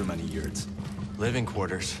seen so many yurts. Living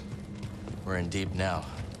quarters. We're in deep now.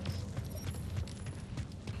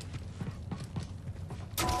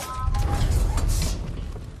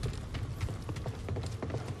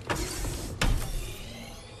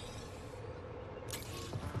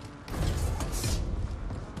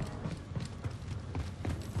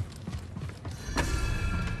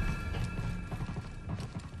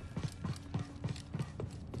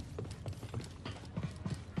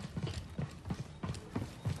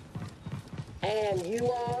 And you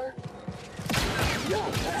are? You're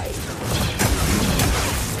right.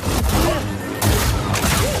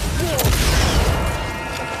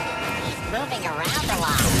 Moving around a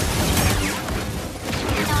lot.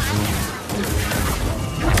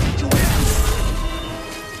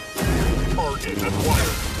 Target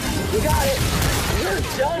acquired. You got it. You're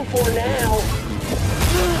done for now.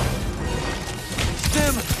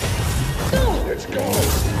 Stim! Let's go.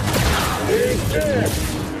 He's dead.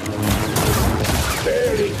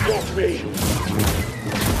 Barely got me.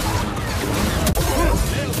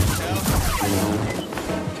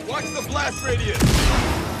 Watch the blast radius!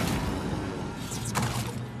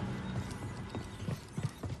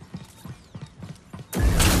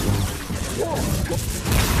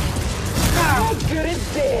 How good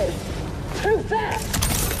is dead? Too fast.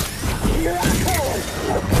 Here I come.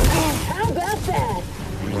 How about that?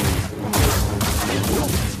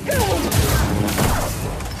 Go!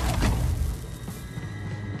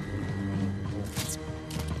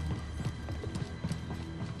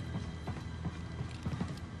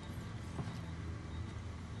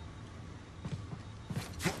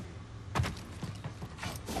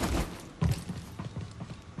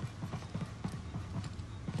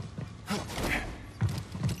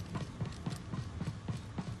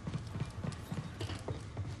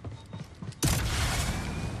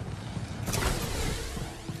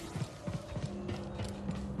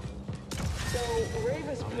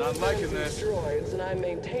 Not liking this. Droids, and I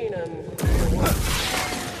maintain them.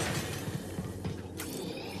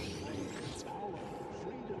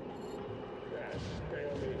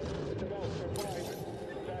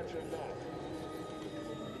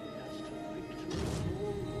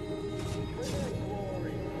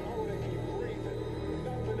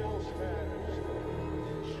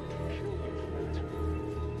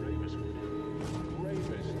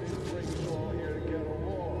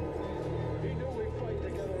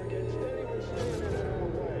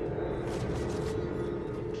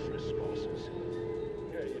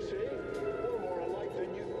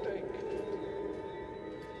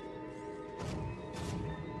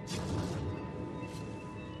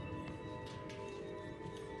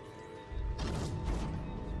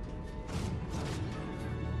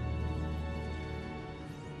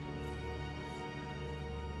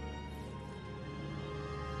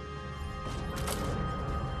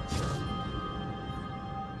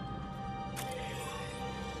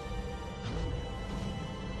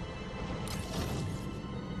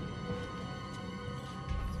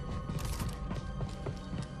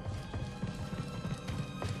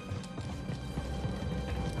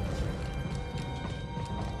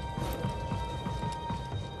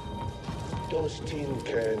 Those tin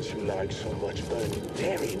cans you like so much burn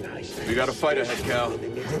very nicely. We got a fight ahead, Cal. I'm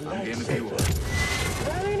game as you are.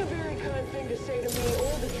 That ain't a very kind thing to say to me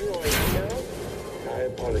or the droids, you know? I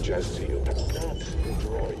apologize to you, but not the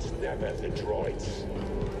droids. Never the droids.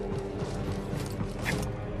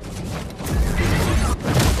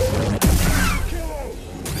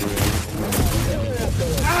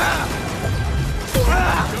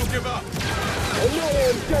 Don't give up!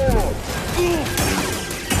 Another down!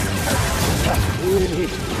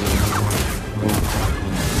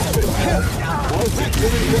 Our victory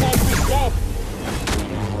cannot be stopped!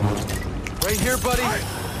 Right here, buddy!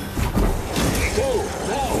 Go,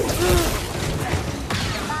 now!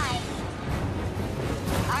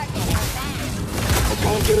 I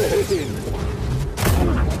can't get ahead in.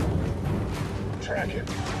 Track him.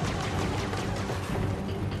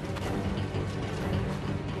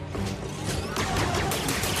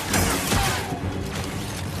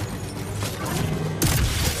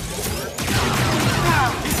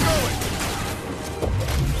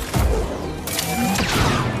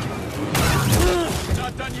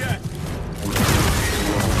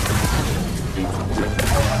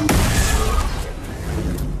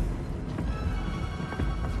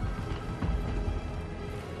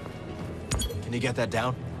 Can you get that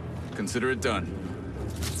down? Consider it done.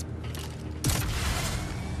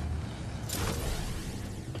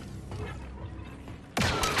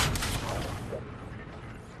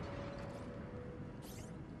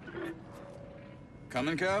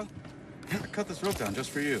 Coming, Cal? I cut this rope down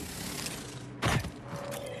just for you.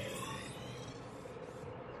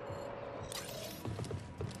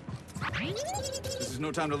 This is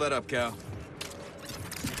no time to let up, Cal.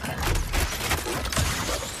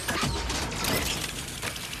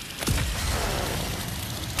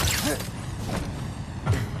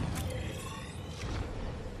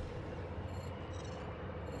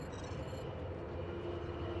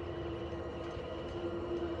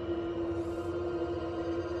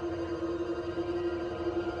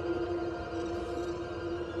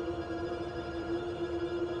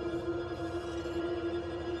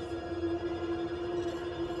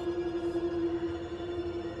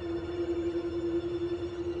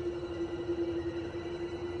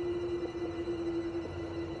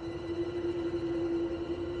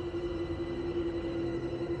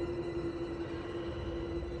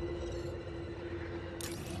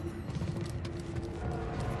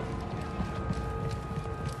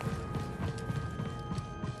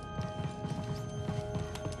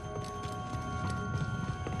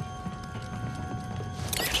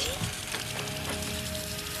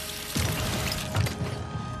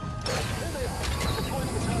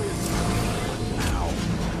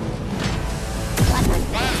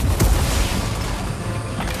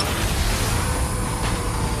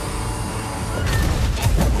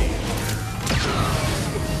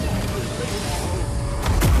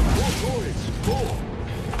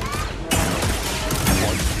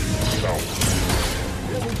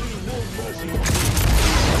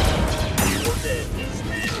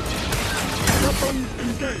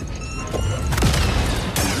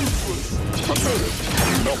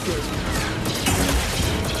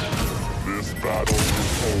 This battle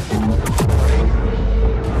is over.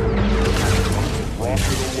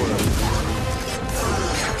 Rocket away.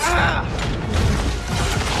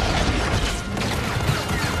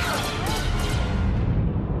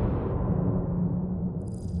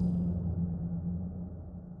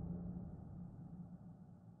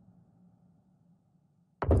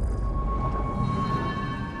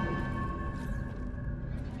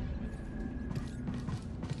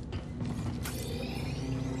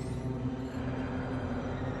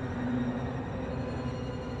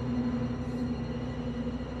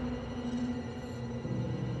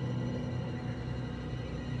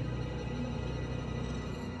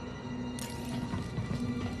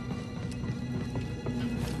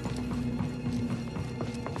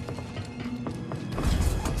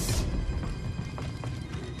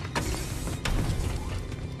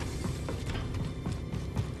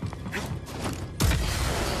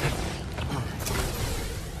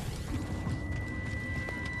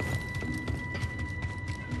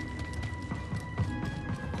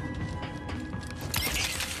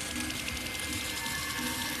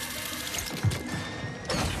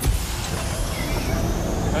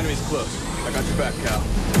 Ring's close. I got your back, Cal.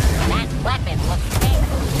 That weapon looks big.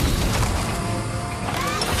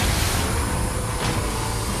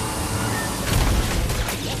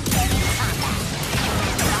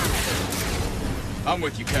 I'm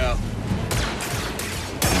with you, Cal.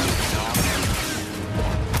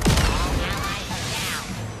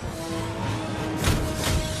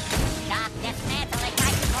 Stop dismantling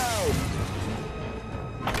my crew.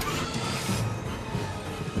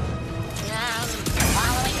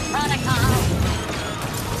 Following protocol.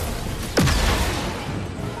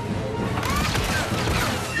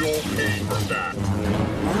 You'll pay for that.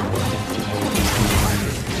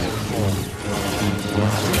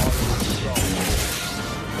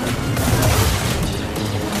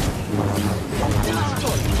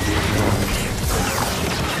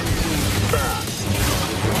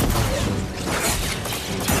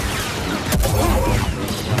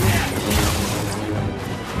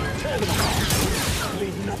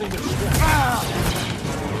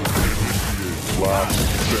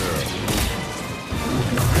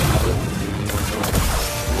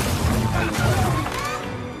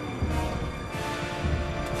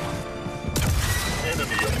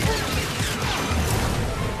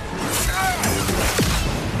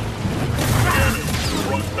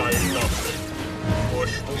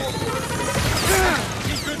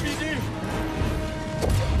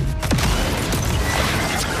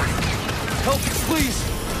 Help, please!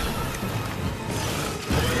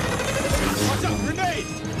 Watch out, grenade!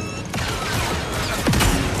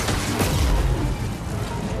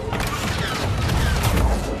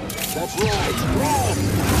 That's right. Run!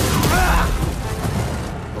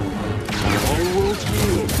 I won't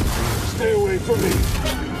yield. Stay away from me.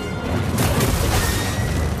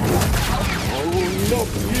 I will not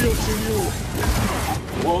yield to you.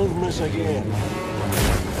 Won't miss again.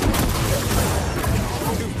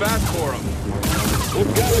 Too fast for him. The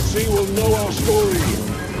galaxy will know our story.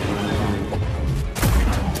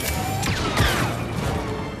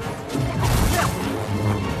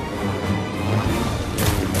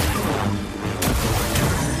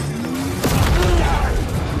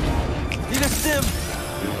 Need a stim!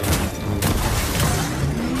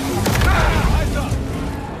 Eyes up!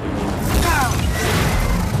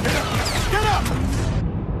 Get up!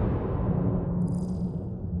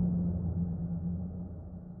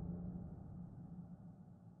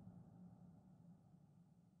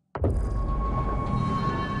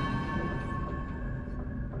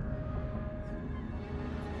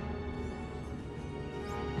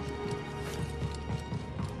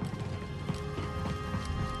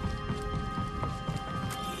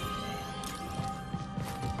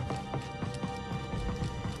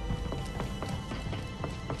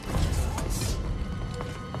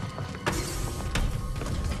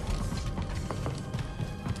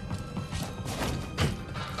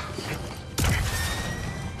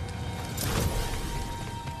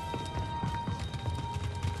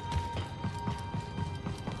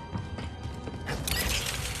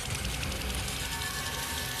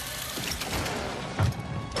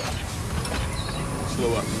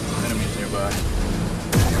 Slow up. Enemies nearby.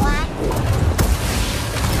 What?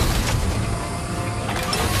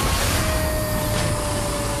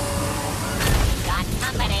 Got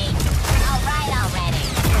company. All right already.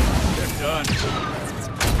 They're done.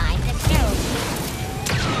 Time to shoot.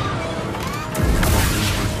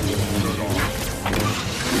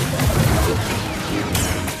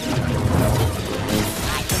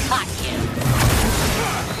 I caught you.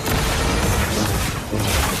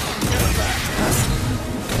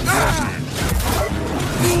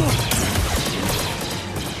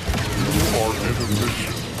 You are in a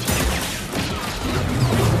mission.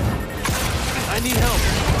 I need help.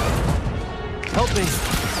 Help me.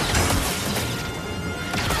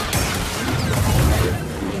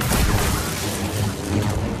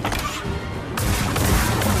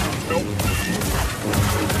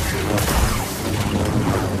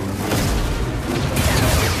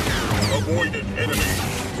 Avoided enemy.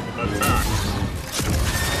 Attack.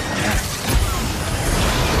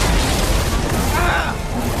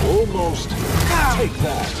 Almost. Take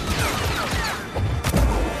that.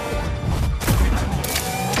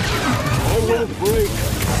 I won't break.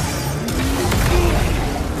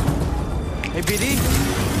 Hey, BD?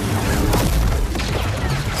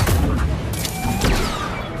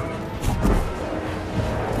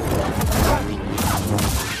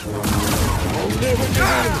 I'll never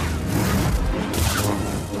give in.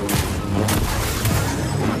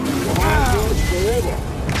 Yours forever.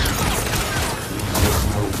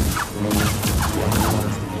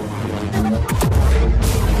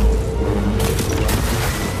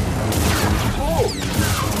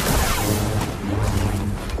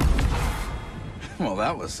 Well,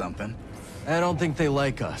 that was something. I don't think they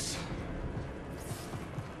like us.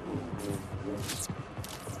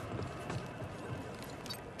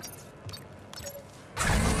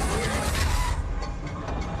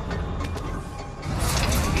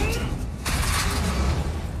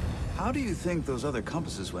 How do you think those other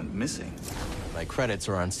compasses went missing? My credits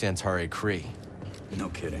are on Santari Cree. No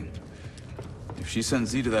kidding. If she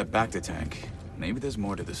sends Z to that Bacta tank, maybe there's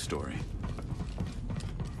more to this story.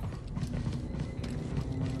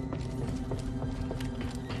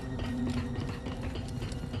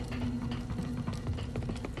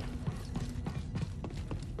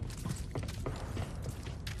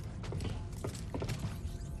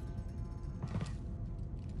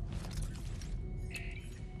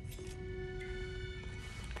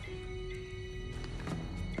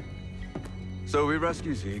 So we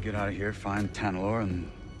rescue Z, get out of here, find Tanalor, and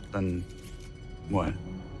then... what?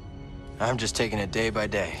 I'm just taking it day by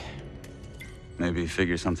day. Maybe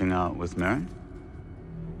figure something out with Mary?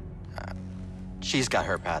 She's got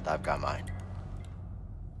her path, I've got mine.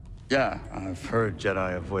 Yeah, I've heard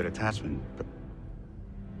Jedi avoid attachment, but...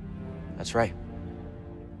 That's right.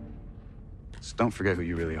 Just don't forget who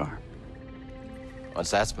you really are.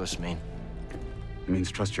 What's that supposed to mean? It means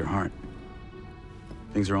trust your heart.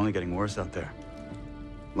 Things are only getting worse out there.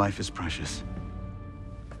 Life is precious.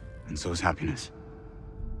 And so is happiness.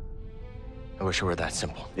 I wish it were that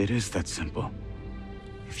simple. It is that simple.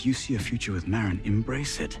 If you see a future with Marin,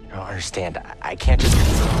 embrace it. I don't understand. I can't just...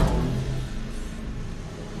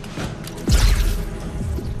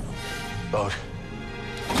 Boat.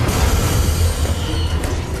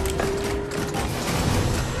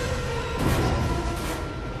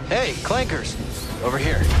 Hey, clankers! Over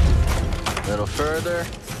here. A little further.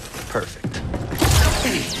 Perfect.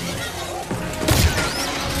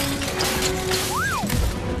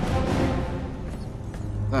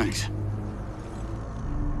 Thanks.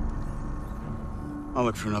 I'll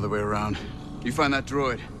look for another way around. You find that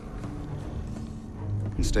droid.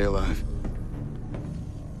 And stay alive.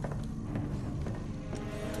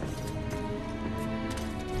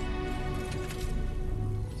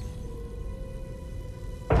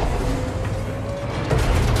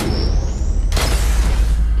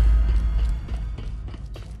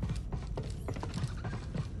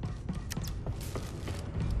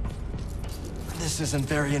 This isn't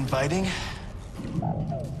very inviting.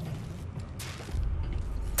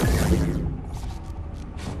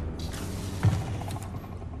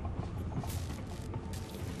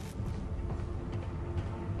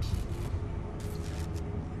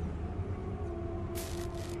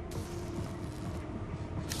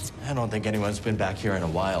 I don't think anyone's been back here in a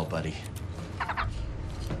while, buddy.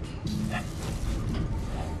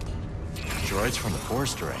 Droids from the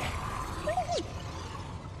Forest Array.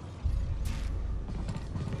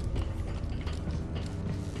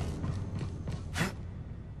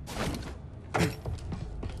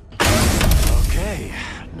 Okay,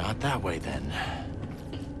 not that way then.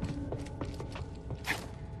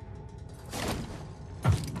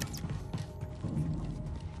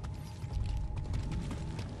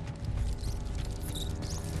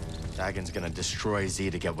 Dagon's gonna destroy Z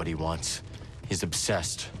to get what he wants. He's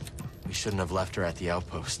obsessed. We shouldn't have left her at the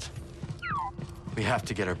outpost. We have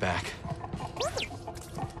to get her back.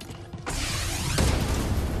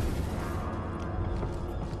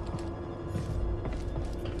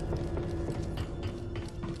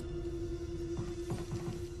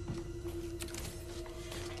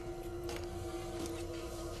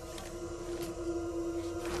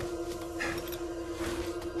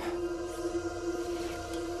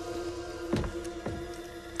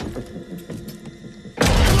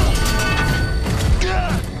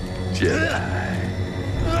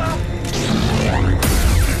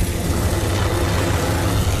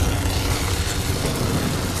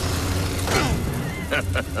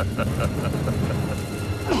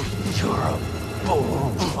 You're a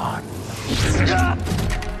bold one.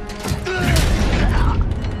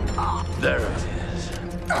 There it is.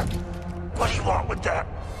 What do you want with that?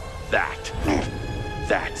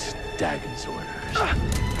 That's Dagon's orders.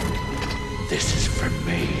 This is for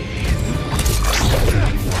me.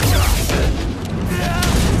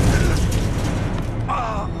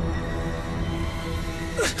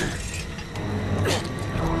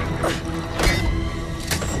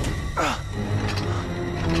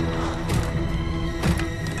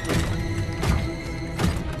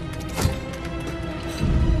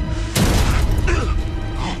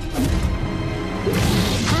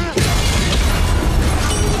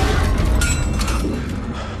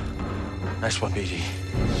 Nice one, BD.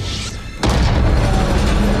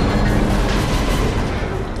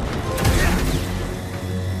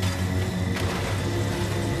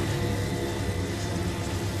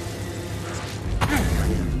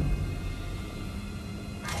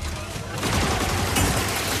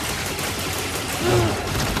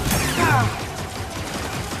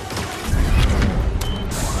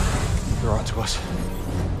 onto us.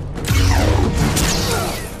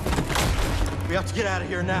 We have to get out of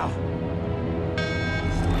here now.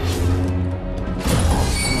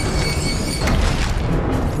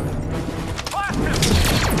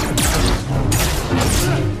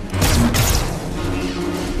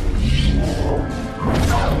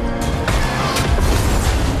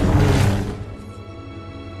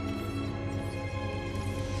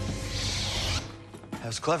 That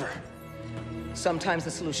was clever. Sometimes the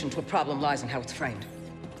solution to a problem lies in how it's framed.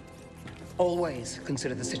 Always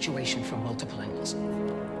consider the situation from multiple angles.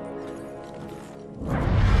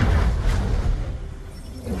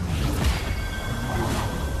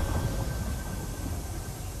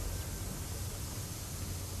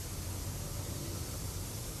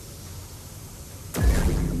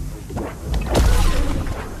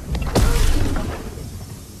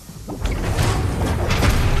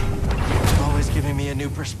 Always giving me a new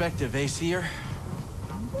perspective, eh, Seer?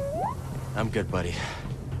 I'm good, buddy.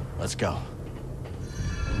 Let's go.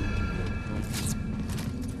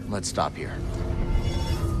 Let's stop here.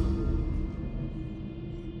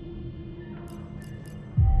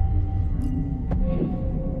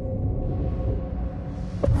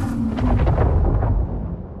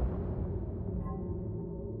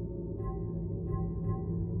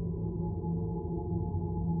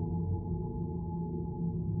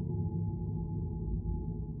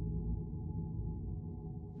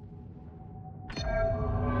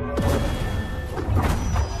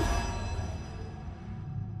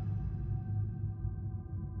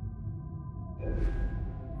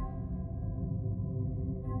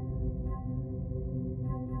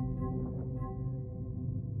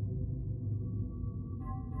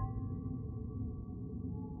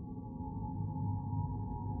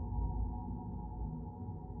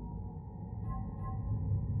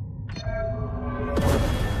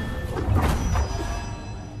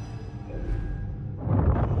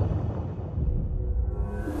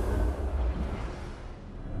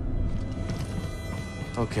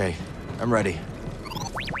 Okay, I'm ready.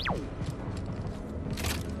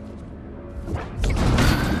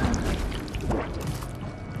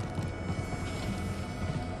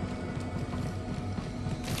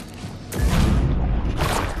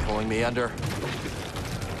 Pulling me under.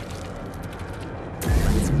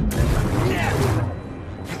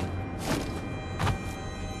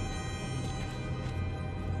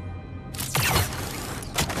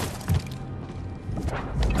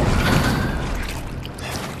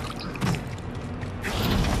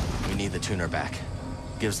 Tuner back.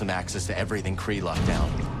 Gives them access to everything Kree locked down.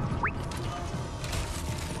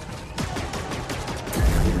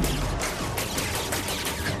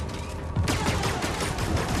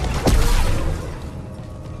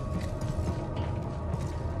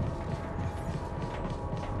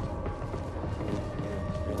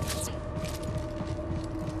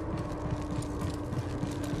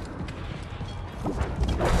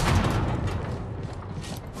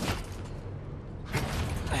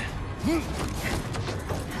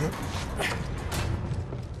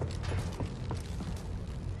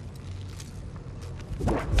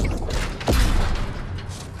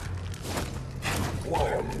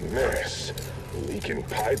 What a mess. Leaking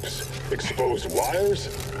pipes, exposed wires,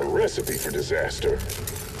 a recipe for disaster.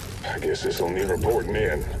 I guess this'll need reporting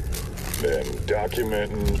in. Then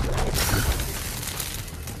documenting.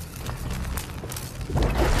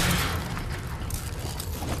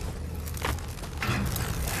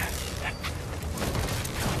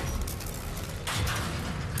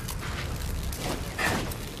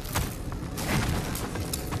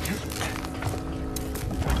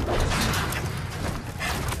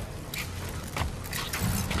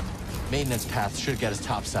 Maintenance path should get us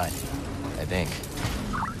topside, I think.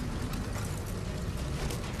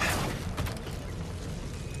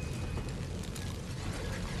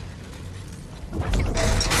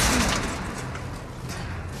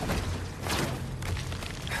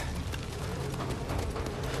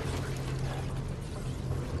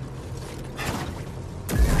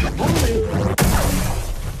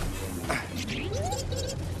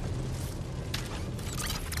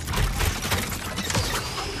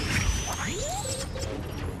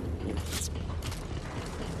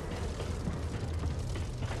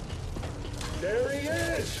 There he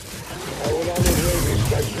is! I went on the rabies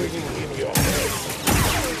by bringing him your head.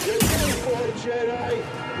 You're going for it, Jedi!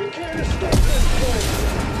 You can't escape this place!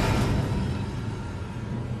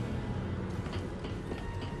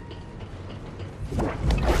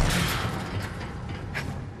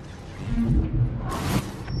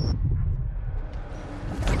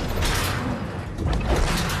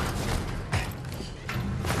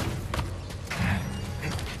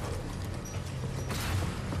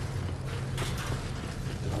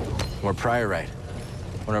 More priorite.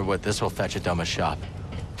 Wonder what this will fetch at Doma's shop.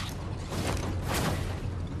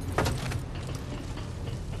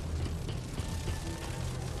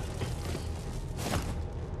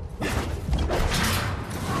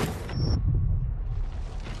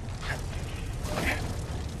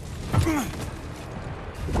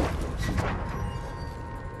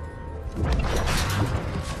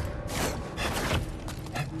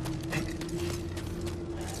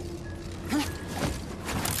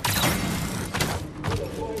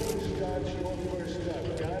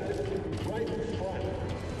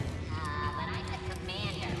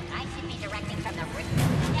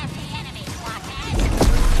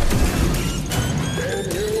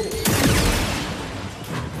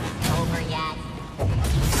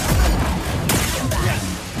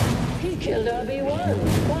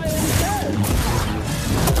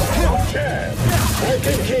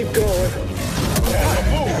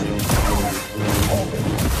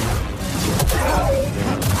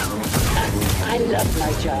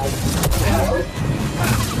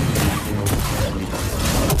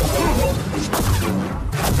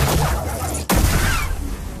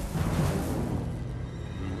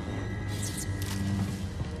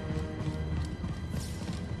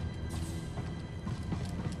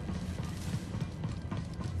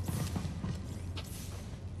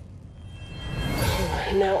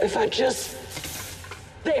 Now, if I just...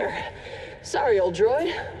 There. Sorry, old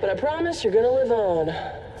droid, but I promise you're gonna live on.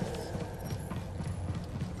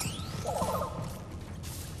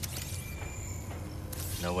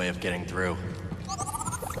 No way of getting through.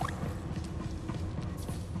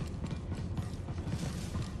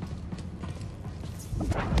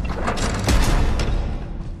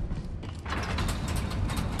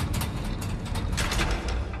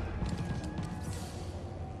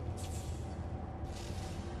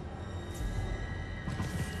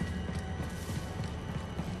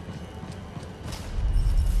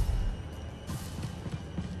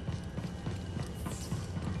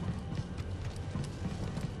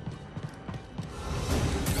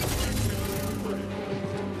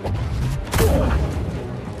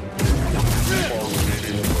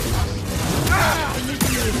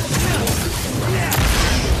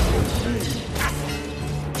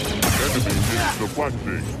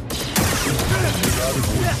 Deflecting.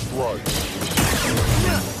 Inadequate strike.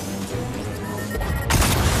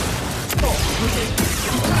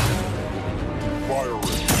 Firing.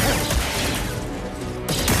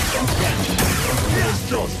 It's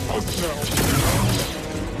just us now.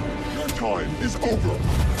 Your time is over.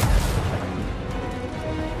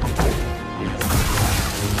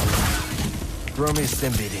 Throw me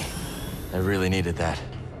Sim BD. I really needed that.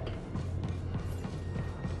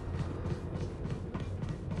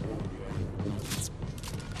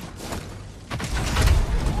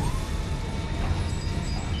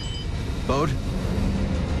 Bode?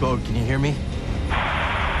 Bode, can you hear me?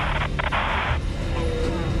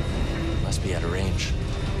 Must be out of range.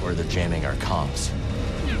 Or they're jamming our comms.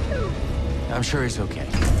 I'm sure he's okay.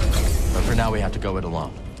 But for now, we have to go it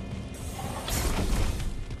alone.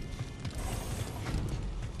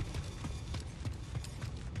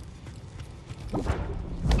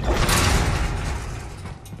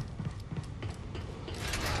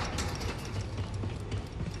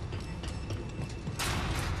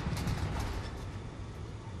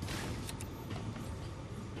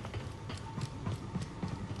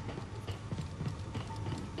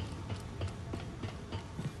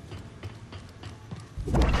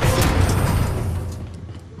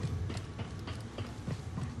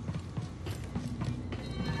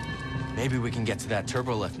 Maybe we can get to that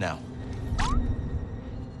turbo lift now.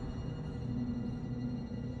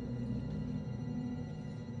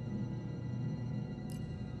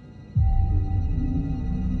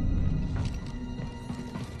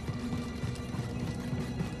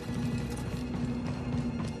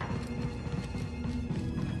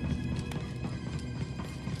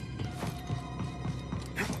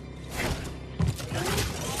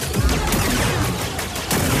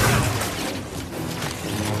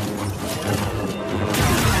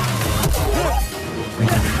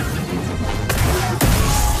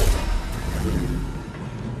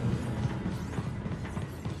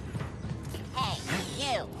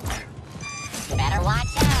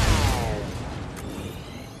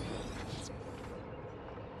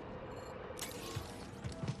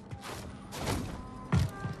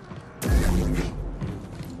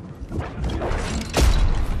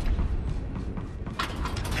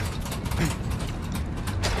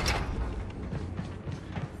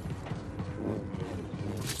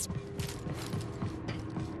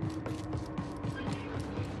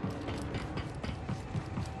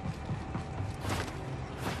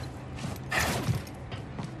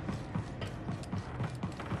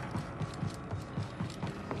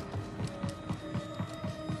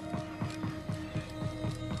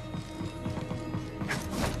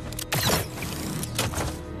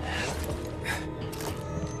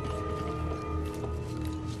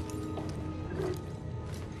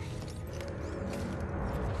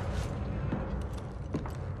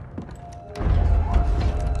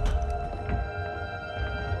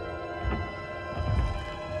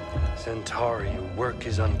 Centauri, your work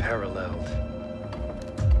is unparalleled.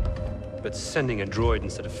 But sending a droid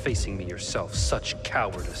instead of facing me yourself, such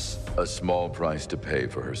cowardice. A small price to pay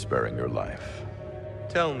for her sparing your life.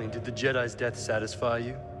 Tell me, did the Jedi's death satisfy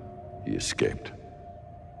you? He escaped.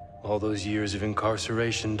 All those years of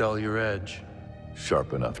incarceration dull your edge.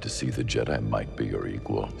 Sharp enough to see the Jedi might be your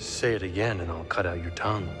equal. Say it again and I'll cut out your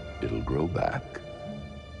tongue. It'll grow back.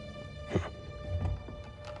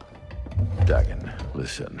 Dagan,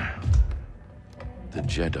 listen. The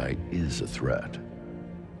Jedi is a threat.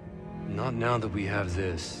 Not now that we have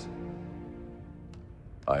this.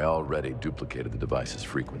 I already duplicated the device's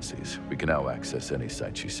frequencies. We can now access any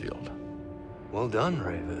site she sealed. Well done,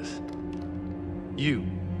 Ravis. You,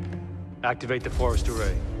 activate the forest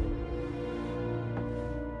array.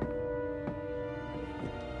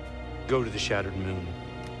 Go to the Shattered Moon.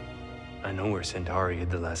 I know where Centauri hid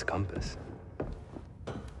the last compass.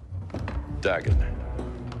 Dagan.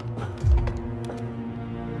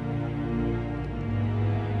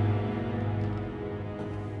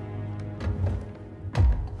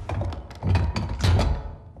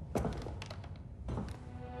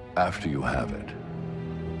 After you have it,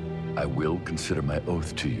 I will consider my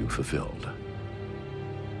oath to you fulfilled.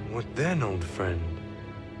 What then, old friend?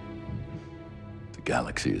 The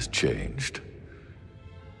galaxy has changed.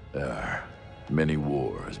 There are many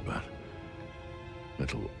wars, but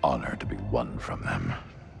little honor to be won from them.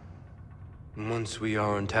 Once we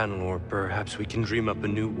are on Tanalorr, perhaps we can dream up a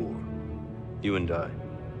new war. You and I.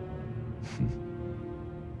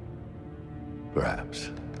 Perhaps.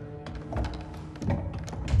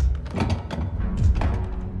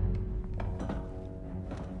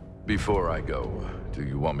 Before I go, do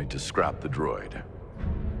you want me to scrap the droid?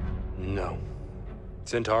 No.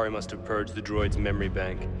 Centauri must have purged the droid's memory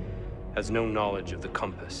bank. Has no knowledge of the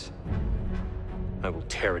compass. I will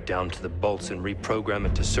tear it down to the bolts and reprogram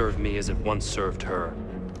it to serve me as it once served her.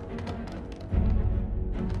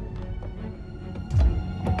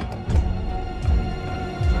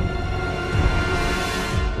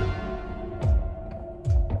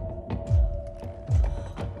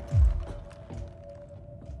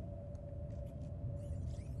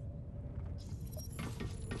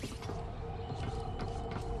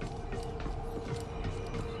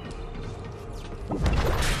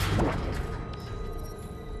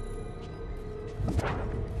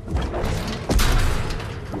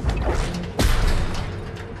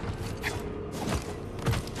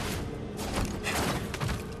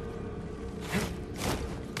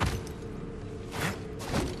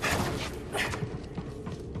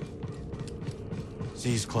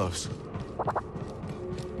 Z's close.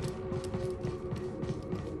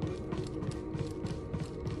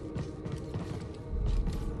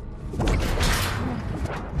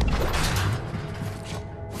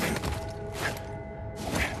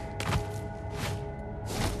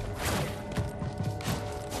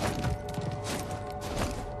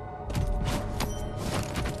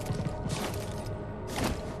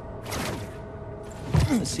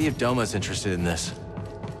 Let's see if Doma's interested in this.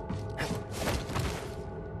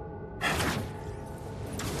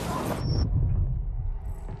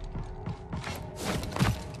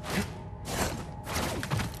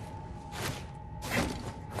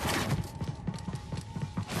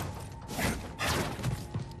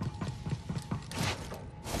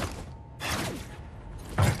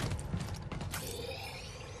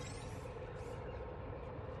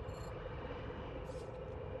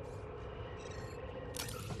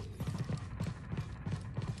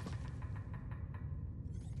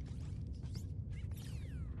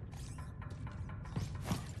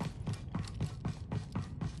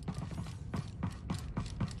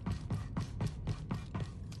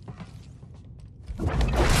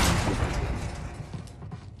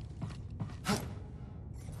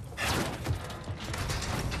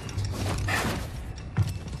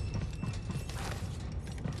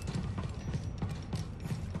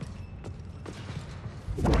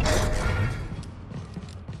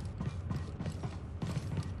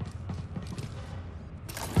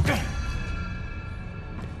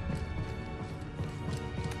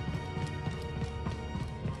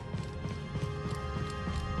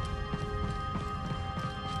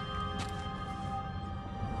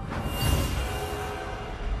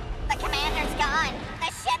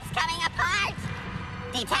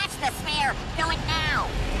 Detach the sphere! Do it now!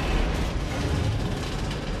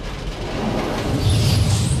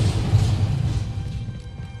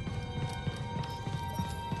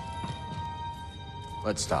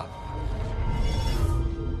 Let's stop.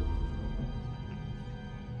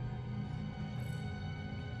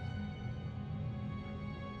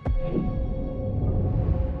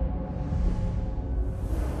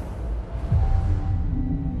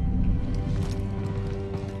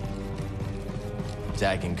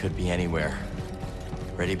 Dagon could be anywhere.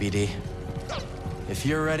 Ready, BD? If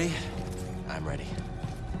you're ready, I'm ready.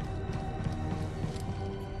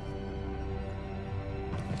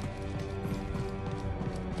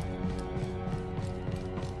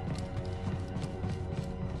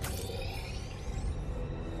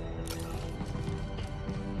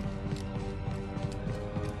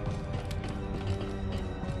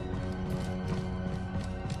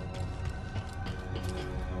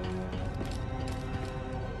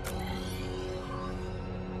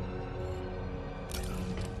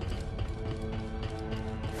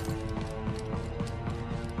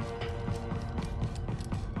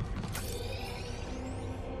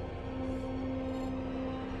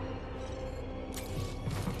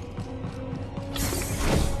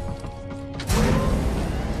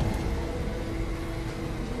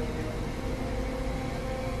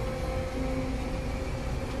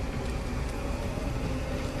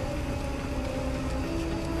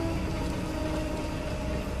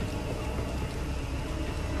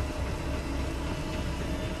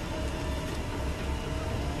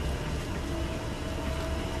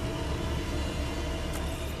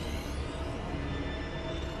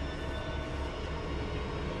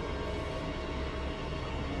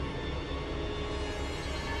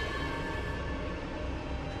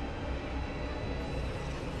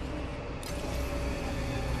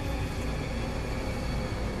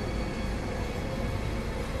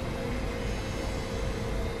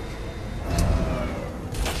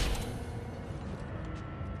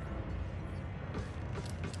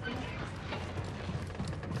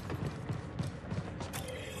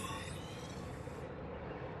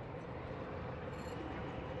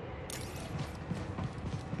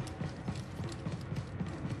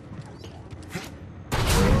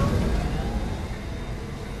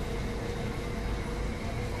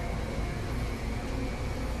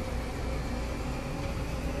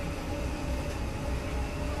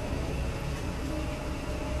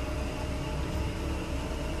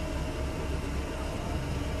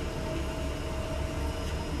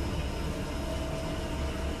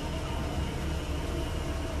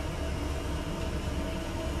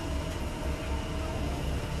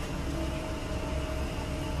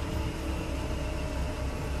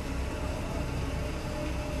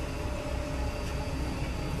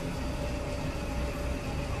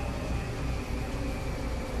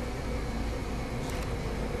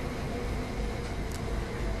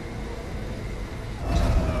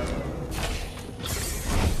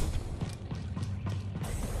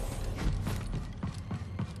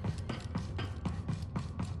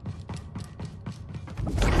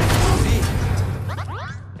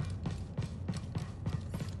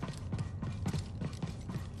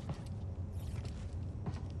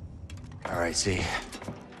 All right, Z.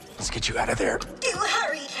 Let's get you out of there. Do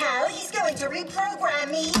hurry, Cal. He's going to reprogram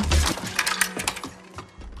me.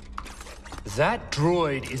 That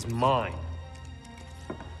droid is mine.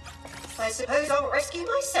 I suppose I'll rescue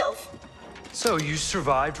myself. So you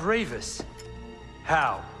survived Ravis.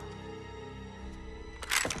 How?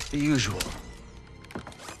 The usual.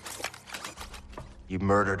 You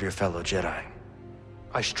murdered your fellow Jedi.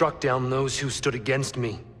 I struck down those who stood against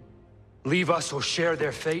me. Leave us or share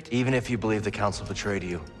their fate? Even if you believe the Council betrayed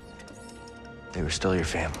you, they were still your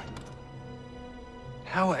family.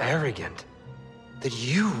 How arrogant. That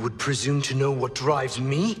you would presume to know what drives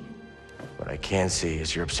me? What I can see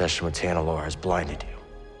is your obsession with Tanalorr has blinded you.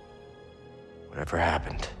 Whatever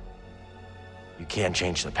happened, you can't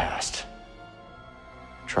change the past.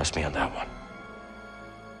 Trust me on that one.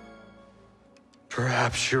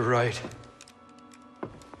 Perhaps you're right.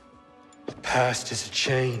 The past is a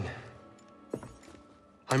chain.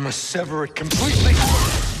 I must sever it completely.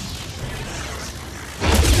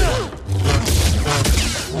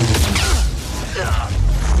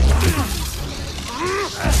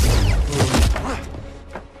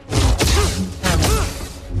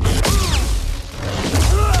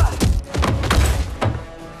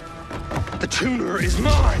 The tuner is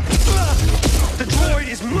mine. The droid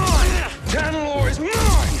is mine. Tanalorr is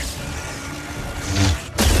mine.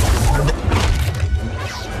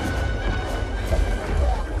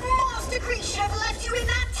 Master creature have left you in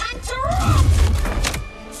that tank to rot!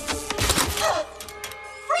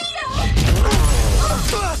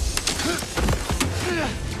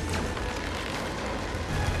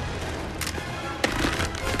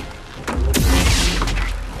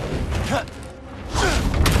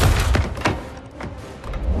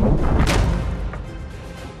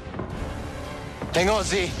 Hang on,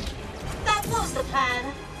 Z. That was the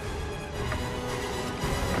plan.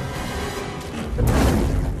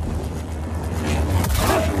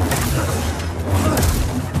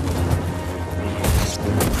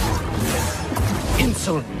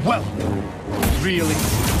 excellent wealth. Really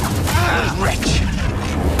rich.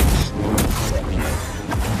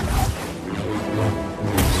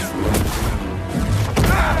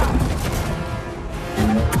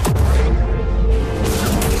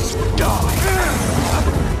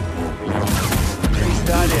 Is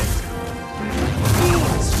that it?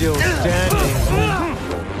 Still standing.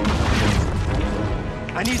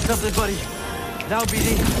 I need something, buddy. Now,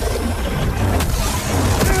 BD.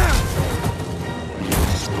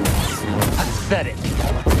 Pathetic.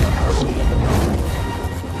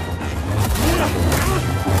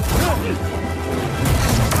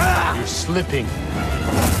 You're slipping.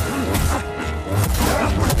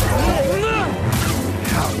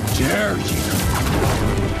 How dare you?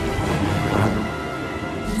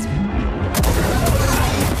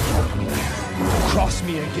 Cross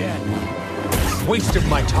me again. Waste of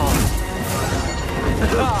my time.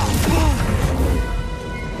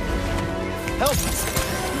 Help!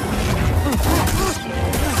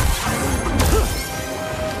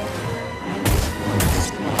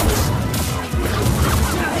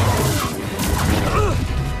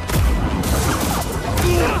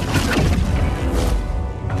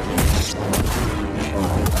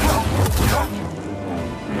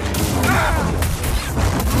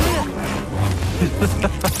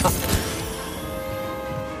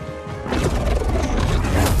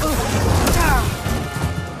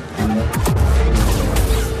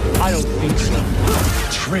 I don't think so.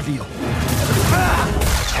 Trivial.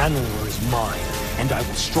 Tanalor is mine, and I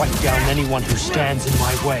will strike down anyone who stands in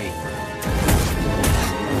my way.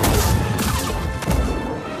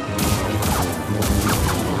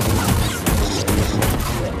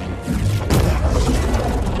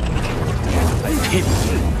 I pity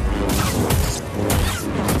you.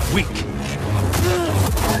 Weak.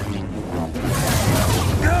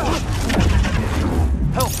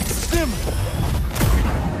 Help! Stim!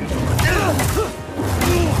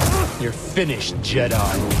 You're finished,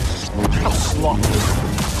 Jedi. How sloppy.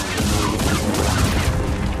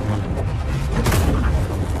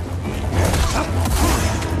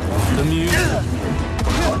 The music.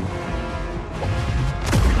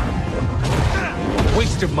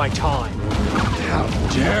 Waste of my time. How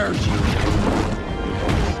dare you?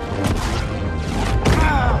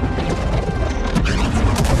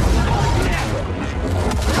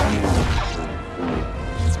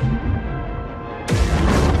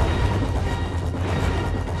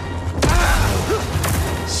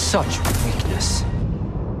 Such weakness.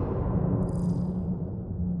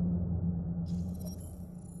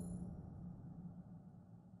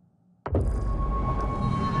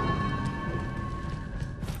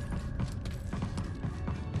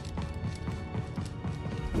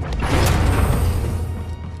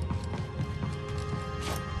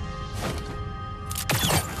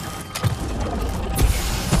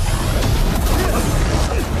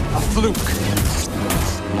 A fluke.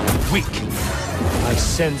 Weak. I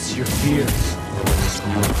sense your fears.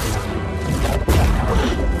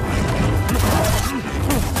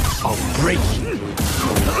 I'll break you.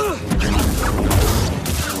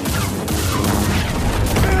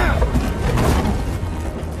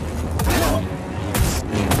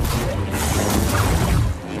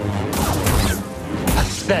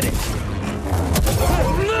 Pathetic.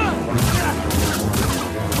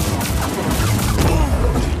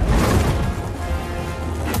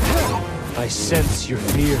 I sense your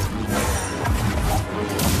fear.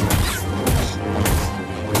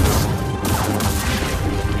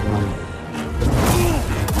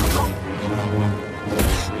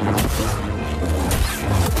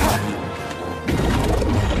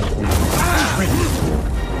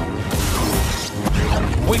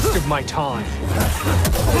 Waste of my time.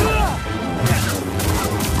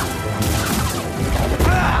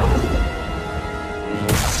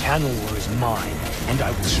 Tanalor is mine, and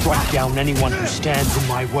I will strike down anyone who stands in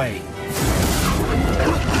my way.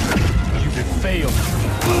 You have failed.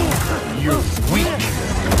 You're weak.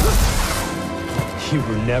 You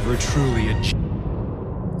were never truly a Jedi.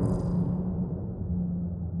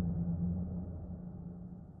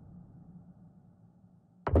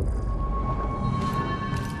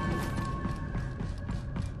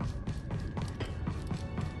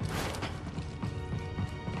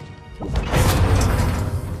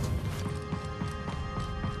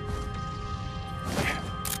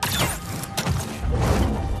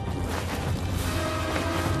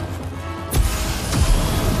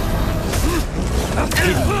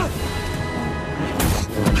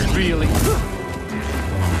 Really?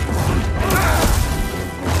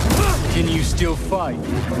 Can you still fight?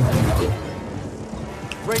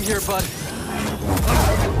 Right here, bud.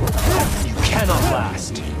 You cannot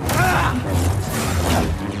last.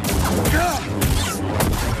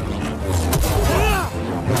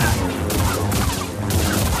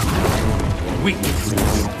 Weak.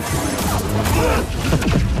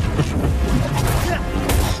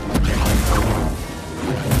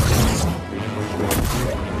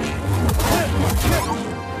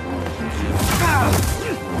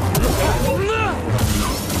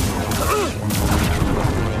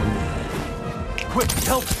 Quick,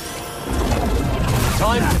 help!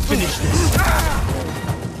 Time to finish this.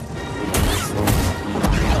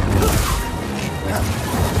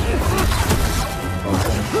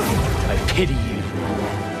 I pity you.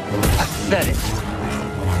 Pathetic.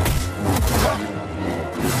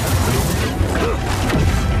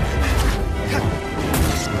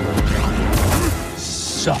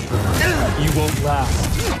 Suffer. You won't last.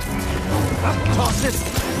 Toss it.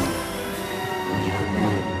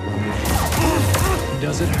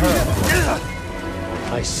 Does it hurt?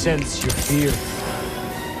 I sense your fear.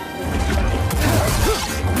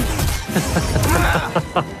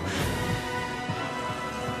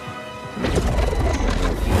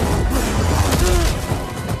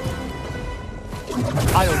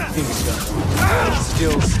 I don't think so.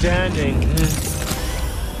 Still standing.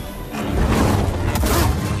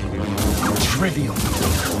 Trivial.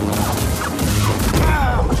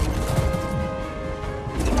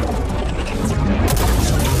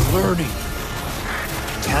 Learning.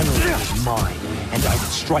 Tanner is mine, and I will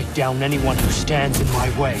strike down anyone who stands in my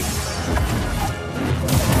way.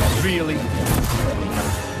 Really?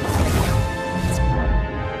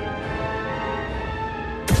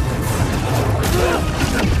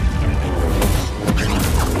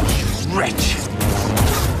 Wretch!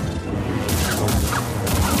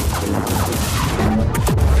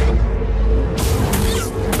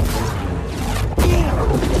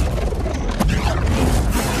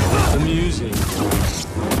 Amusing.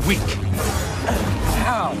 Weak.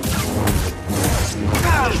 How?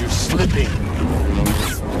 You're slipping.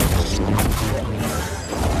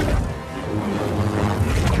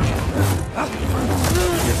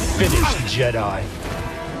 You're finished, Jedi.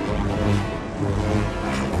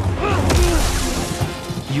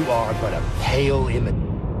 You are but a pale image.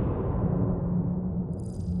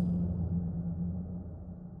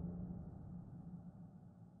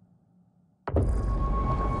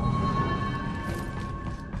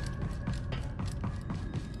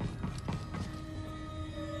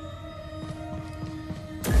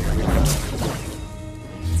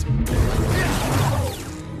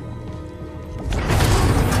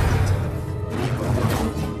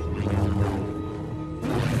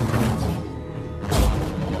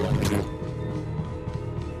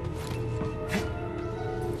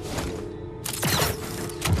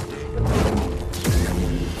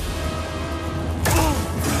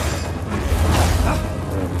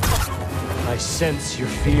 Sense your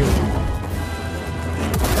fear.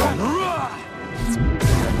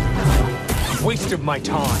 Waste of my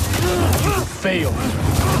time. You will fail.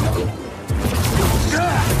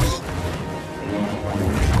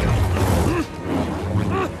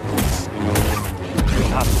 You'll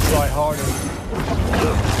have to try harder.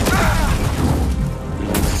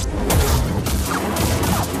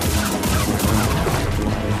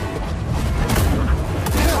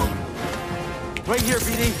 Right here,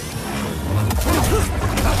 BD.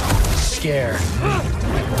 Scared.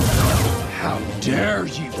 How dare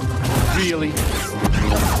you? Really?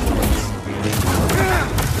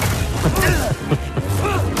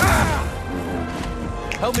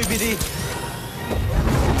 Help me, BD.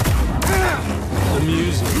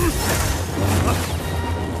 Amusing.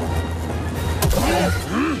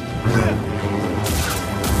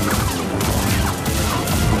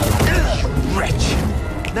 Wretch.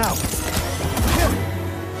 Now.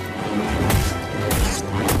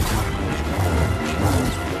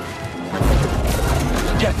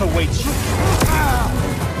 Death awaits you.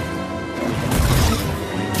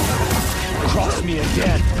 Cross me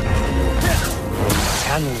again.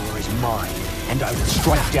 Tanner is mine, and I will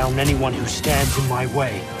strike down anyone who stands in my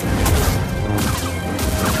way.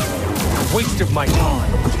 Waste of my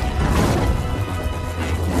time.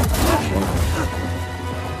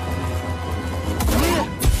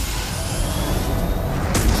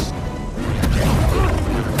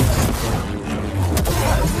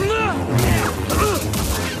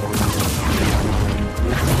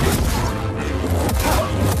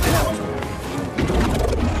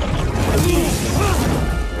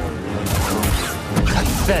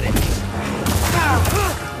 Pathetic.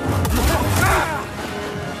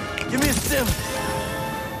 Give me a stim.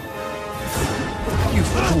 You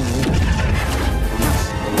fool.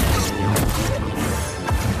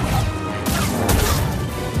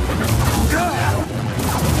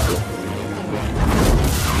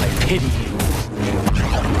 pity you.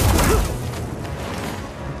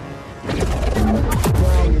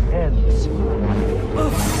 It ends.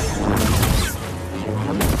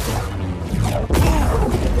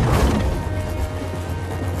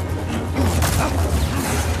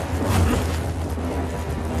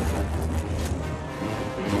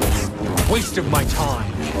 Waste of my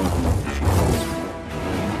time.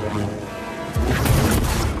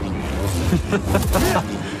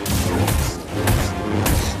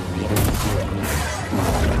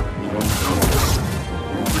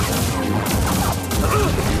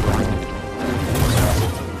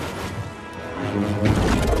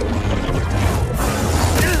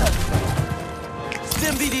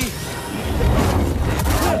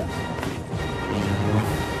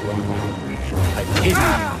 I pity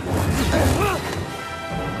you.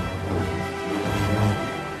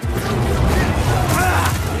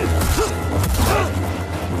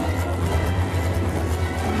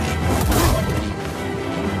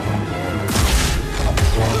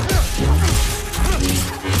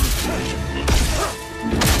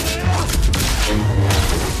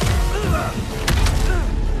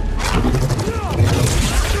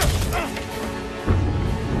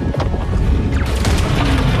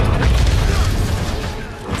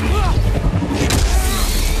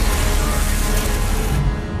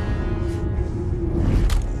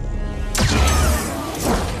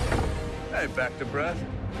 Back to breath.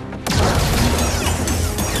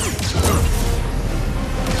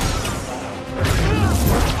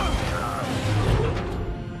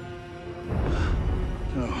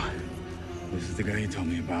 Oh, this is the guy you told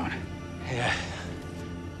me about. Yeah,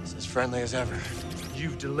 he's as friendly as ever.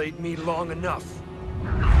 You've delayed me long enough.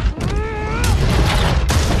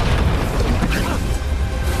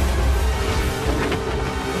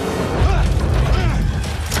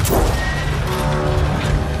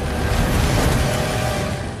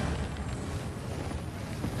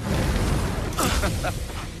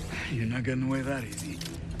 You're not getting away that easy.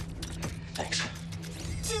 Thanks.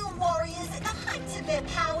 Two warriors at the height of their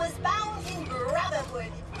powers, bound in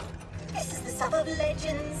brotherhood. This is the stuff of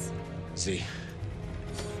legends. See.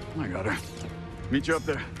 I got her. Meet you up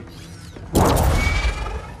there.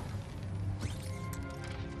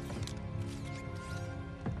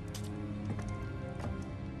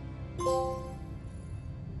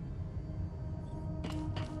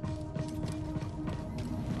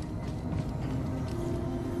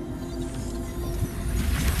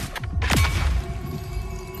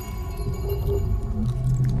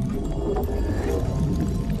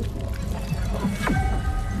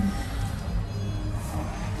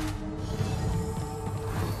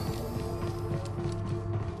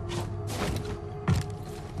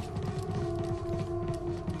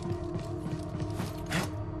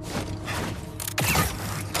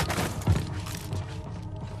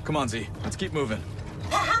 Come on, Z. Let's keep moving.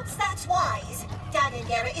 Perhaps that's wise.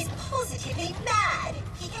 Dagengerra is positively mad.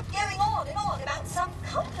 He kept going on and on about some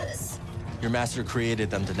compass. Your master created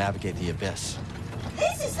them to navigate the Abyss.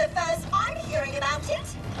 This is the first I'm hearing about it.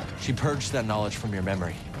 She purged that knowledge from your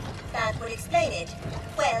memory. That would explain it.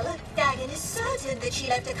 Well, Dagon is certain that she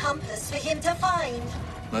left a compass for him to find.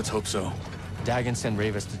 Let's hope so. Dagon sent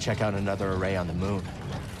Ravis to check out another array on the moon.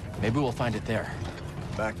 Maybe we'll find it there.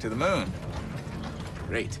 Back to the moon.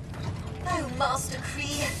 Great. Oh, Master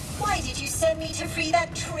Kree, why did you send me to free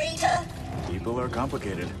that traitor? People are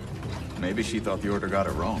complicated. Maybe she thought the Order got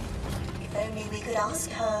it wrong. If only we could ask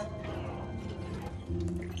her.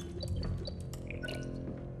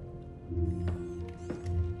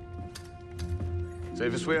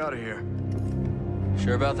 Safest way out of here.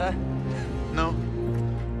 Sure about that? No.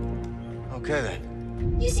 Okay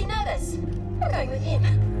then. You seem nervous. I'm going with him.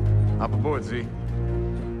 Hop aboard, Z.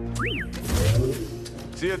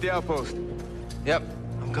 See you at the outpost. Yep,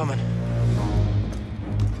 I'm coming.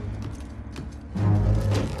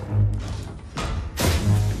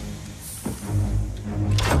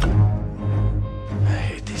 I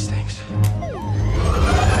hate these things.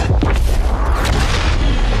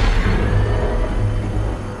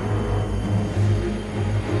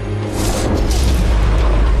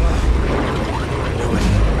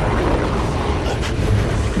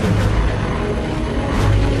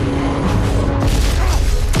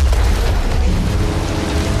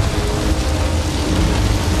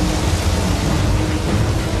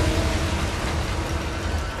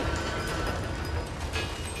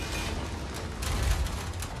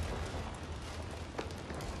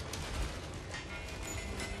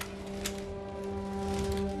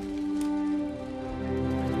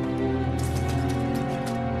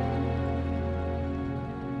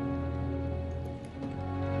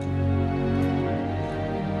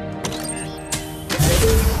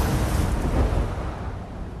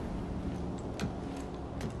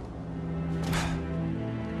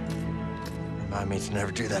 Remind me to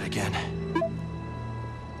never do that again.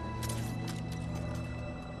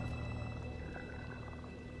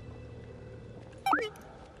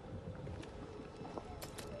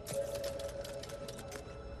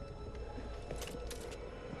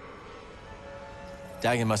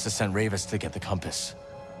 Dagon must have sent Ravis to get the compass.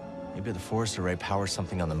 Maybe the forest array powers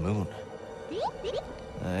something on the moon.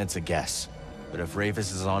 It's a guess. But if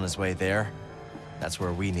Ravis is on his way there, that's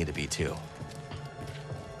where we need to be too.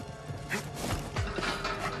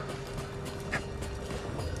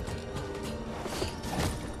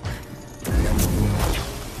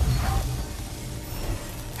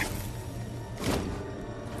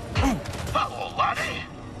 Hello, laddie.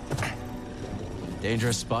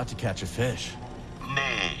 Dangerous spot to catch a fish.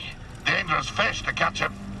 Nay, dangerous fish to catch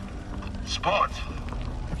a spot.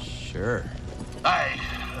 Sure. Aye,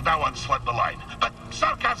 that one slipped the line. But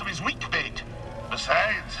sarcasm is weak bait.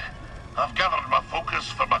 Besides, I've gathered my focus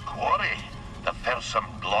for my quarry, the fearsome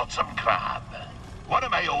glotsome crab. One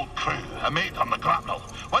of my old crew, a mate on the grapnel,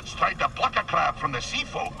 once tried to pluck a crab from the sea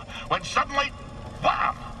foam, when suddenly,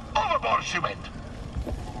 wham! Overboard she went.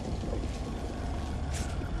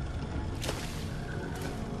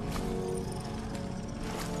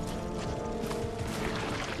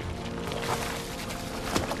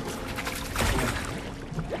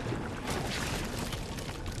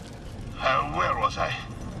 Where was I?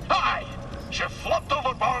 Aye! She flopped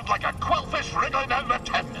overboard like a quillfish wriggling out of a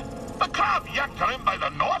tin. The crab yanked her in by the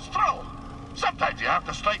nostril. Sometimes you have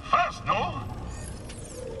to strike first, no?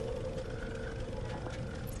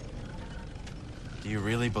 Do you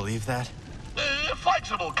really believe that? A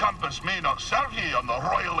flexible compass may not serve you on the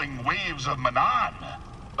roiling waves of Manan,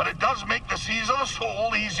 but it does make the seas of the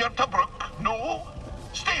soul easier to brook, no?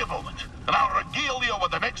 Stay a moment, and I'll regale you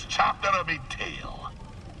with the next chapter of my tale.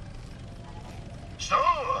 So,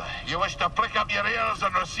 you wish to prick up your ears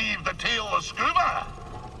and receive the tale of scuba?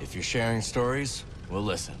 If you're sharing stories, we'll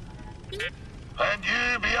listen. And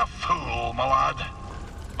you be a fool, my lad.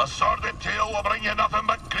 A sordid tale will bring you nothing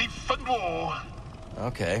but grief and woe.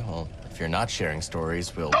 Okay, well, if you're not sharing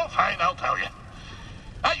stories, we'll... Oh, fine, I'll tell you.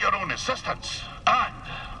 At your own insistence, and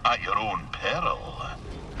at your own peril.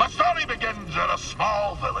 My story begins in a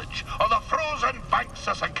small village on the frozen banks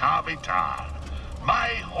of Sakavi Tar, my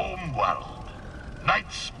home world.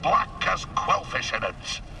 Nights black as quillfish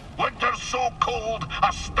innards. Winters so cold,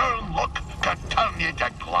 a stern look can turn you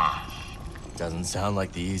to glass. Doesn't sound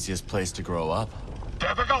like the easiest place to grow up.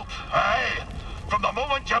 Difficult, aye. From the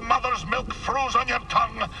moment your mother's milk froze on your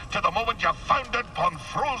tongue to the moment you foundered upon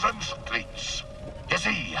frozen streets. You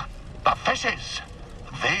see, the fishes,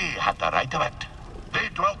 they had the right of it. They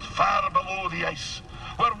dwelt far below the ice,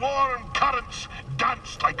 where warm currents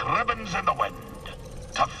danced like ribbons in the wind.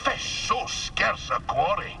 To fish so scarce a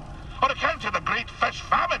quarry, on account of the great fish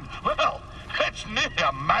famine, well, it's nae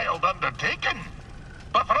a mild undertaking.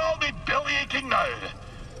 But for all me belly-aching now,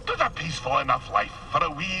 there's a peaceful enough life for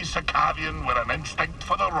a wee Sakavian with an instinct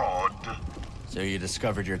for the rod. So you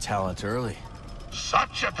discovered your talent early?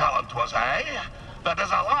 Such a talent was I, that as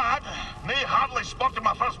a lad, me hardly sporting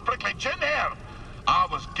my first prickly chin hair, I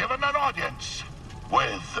was given an audience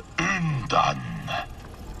with Undan.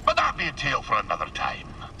 But that'd be a tale for another time.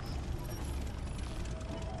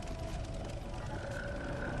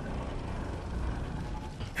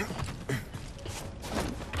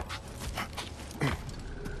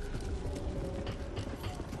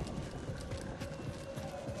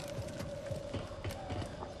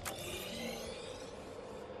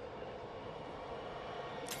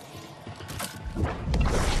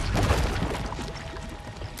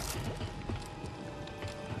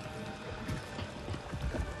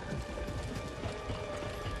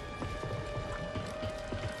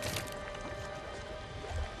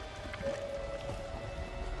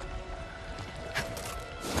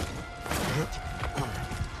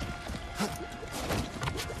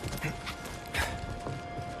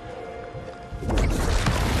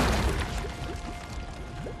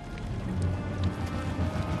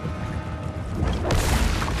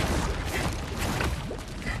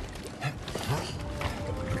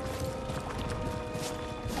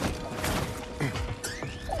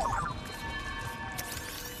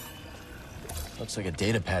 Looks like a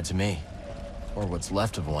data pad to me. Or what's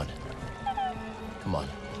left of one. Come on,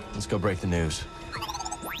 let's go break the news.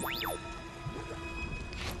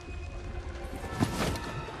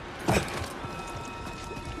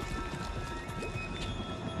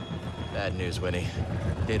 Bad news, Winnie.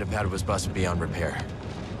 Data pad was busted beyond repair.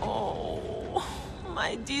 Oh,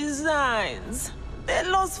 my designs.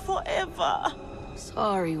 They're lost forever.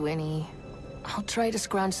 Sorry, Winnie. I'll try to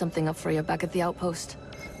scrounge something up for you back at the outpost.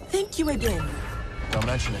 Thank you again. Don't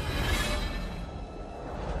mention it.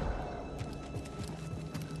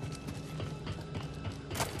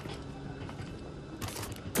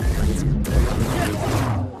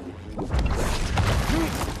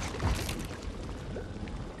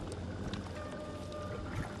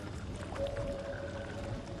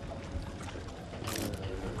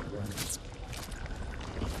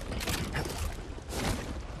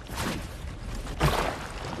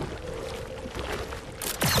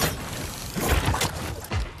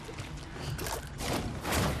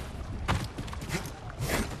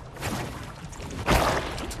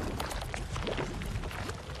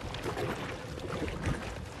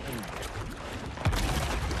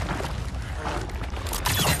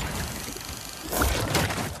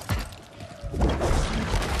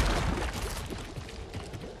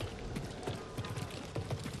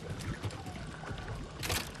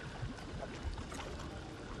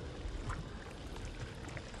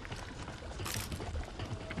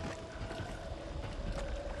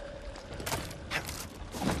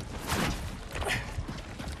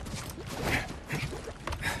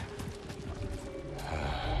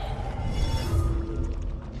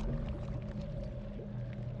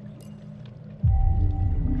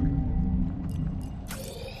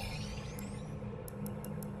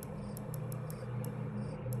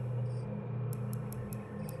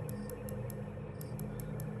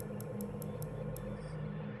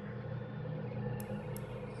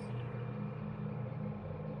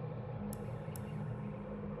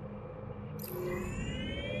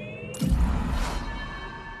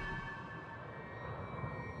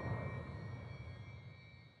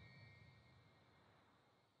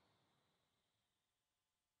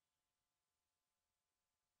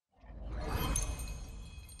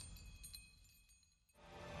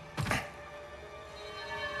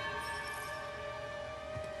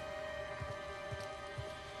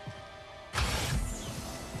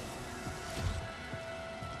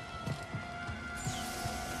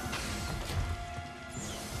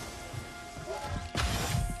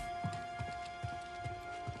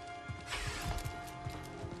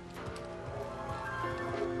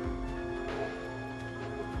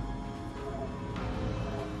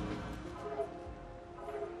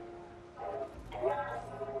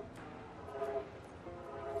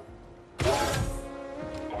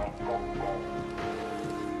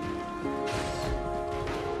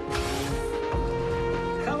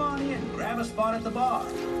 spot at the bar.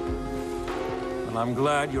 Well, I'm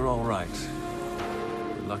glad you're all right.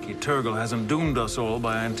 Lucky Turgle hasn't doomed us all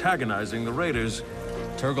by antagonizing the raiders.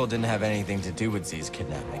 Turgle didn't have anything to do with Z's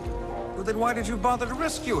kidnapping. Well, then why did you bother to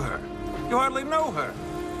rescue her? You hardly know her.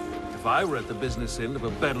 If I were at the business end of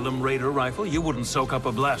a Bedlam Raider rifle, you wouldn't soak up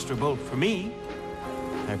a blaster bolt for me.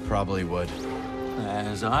 I probably would.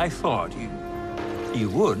 As I thought you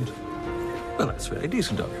would. Well, that's very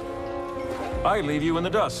decent of you. I leave you in the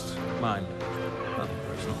dust. Mind, nothing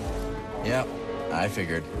personal. Yep, I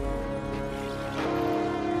figured.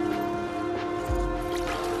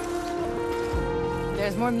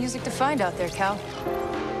 There's more music to find out there, Cal.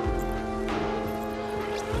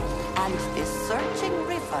 And the surging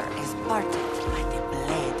river is parted by the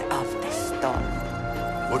blade of the stone.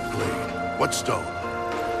 What blade? What stone?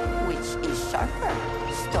 Which is sharper,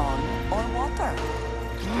 stone or water?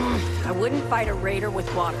 I wouldn't fight a raider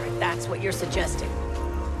with water, if that's what you're suggesting.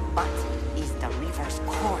 But is the river's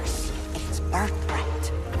course its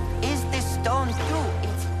birthright? Is the stone true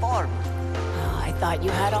its form? Oh, I thought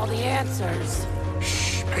you had all the answers.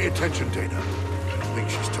 Shh, pay attention, Dana. I think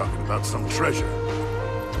she's talking about some treasure.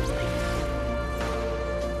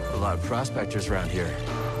 A lot of prospectors around here.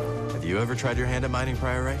 Have you ever tried your hand at mining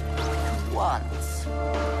Priorite? Once.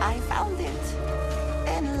 I found it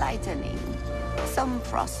enlightening. Some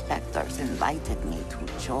prospectors invited me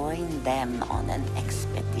to join them on an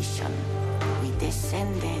expedition. We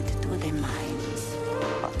descended to the mines,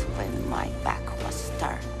 but when my back was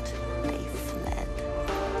turned, they fled.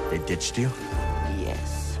 They ditched you?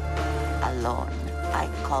 Yes. Alone, I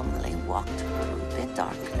calmly walked through the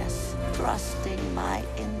darkness, trusting my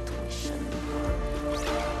intuition.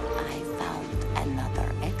 I found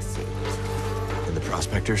another exit. And the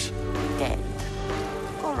prospectors? Dead.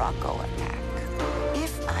 Gorako attack.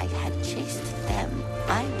 If I had chased them,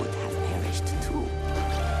 I would have perished too.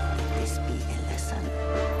 Let this be a lesson.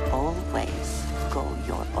 Always go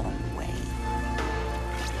your own way.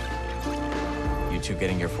 You two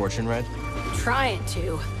getting your fortune read? Trying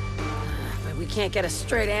to. But we can't get a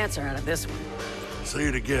straight answer out of this one. Say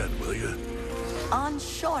it again, will you? On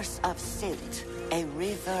shores of silt, a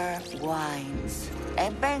river winds. A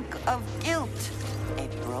bank of guilt. A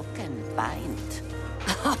broken bind.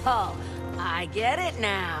 Oh, I get it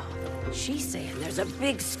now. She's saying there's a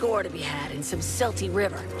big score to be had in some silty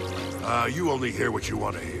river. You only hear what you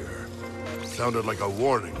want to hear. Sounded like a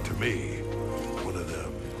warning to me. One of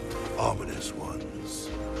them ominous ones.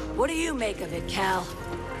 What do you make of it, Cal?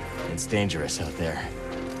 It's dangerous out there.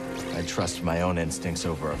 I trust my own instincts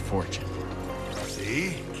over a fortune.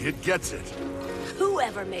 See? Kid gets it.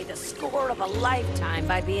 Whoever made the score of a lifetime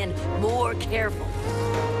by being more careful?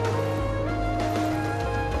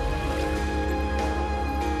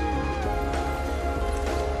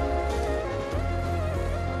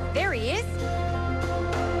 There he is.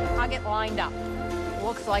 Target lined up.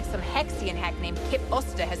 Looks like some Hexian hack named Kip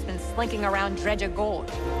Uster has been slinking around Dredger Gorge.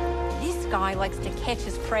 This guy likes to catch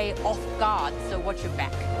his prey off guard, so watch your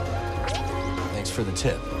back. Thanks for the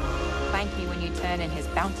tip. Thank me when you turn in his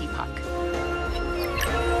bounty puck.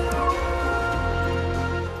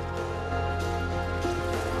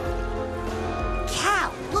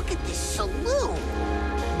 Cal, look at this saloon.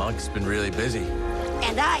 Monk's been really busy.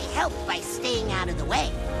 And I helped by staying out of the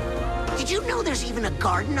way. Did you know there's even a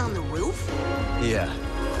garden on the roof? Yeah,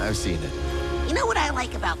 I've seen it. You know what I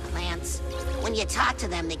like about plants? When you talk to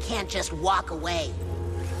them, they can't just walk away.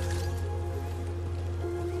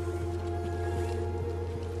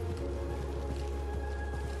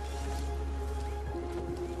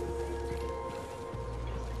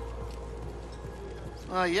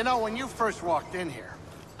 Well, you know, when you first walked in here,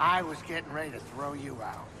 I was getting ready to throw you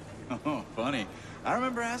out. Oh, funny. I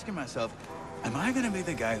remember asking myself, am I gonna be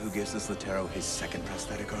the guy who gives this Latero his second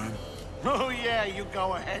prosthetic arm? Oh, yeah, you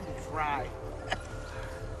go ahead and try.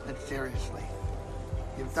 But seriously,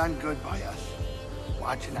 you've done good by us.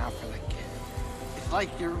 Watching out for the kid. It's like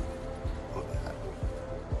you're...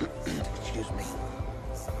 Excuse me.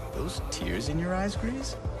 Those tears in your eyes,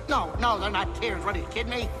 Grease? No, they're not tears. What, are you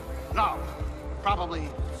kidding me? No. Probably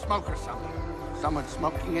smoke or something. Someone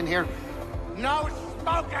smoking in here? No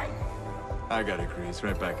smoking! I got it, Grease.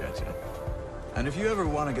 Right back at you. And if you ever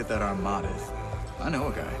want to get that arm modded, I know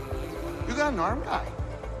a guy. You got an arm guy?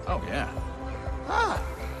 Oh, yeah. Ah,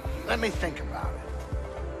 let me think about it.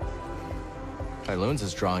 Pyloon's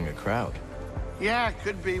is drawing a crowd. Yeah, it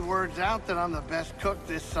could be words out that I'm the best cook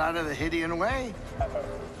this side of the Hidean Way.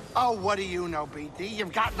 Oh, what do you know, BD?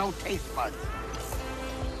 You've got no taste buds.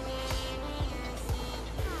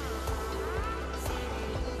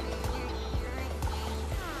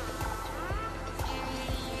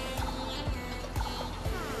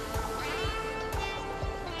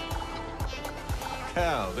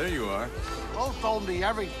 Cal, there you are. Cole told me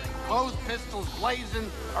everything. Clothes, pistols blazing,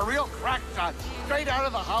 a real crack shot, straight out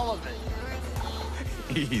of the holiday.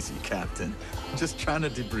 Easy, Captain. Just trying to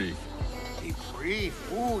debrief. Debrief?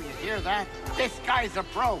 Ooh, you hear that? This guy's a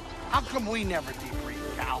pro. How come we never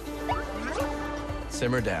debrief, Cal?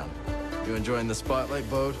 Simmer down. You enjoying the spotlight,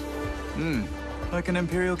 Bode? Like an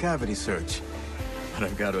Imperial cavity search. But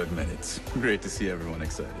I've got to admit, it's great to see everyone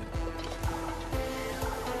excited.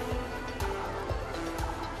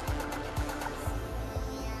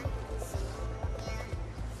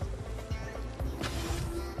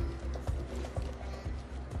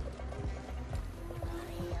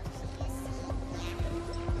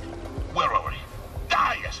 Where were we?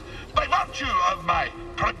 Ah, yes. By virtue of my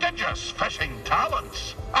prodigious fishing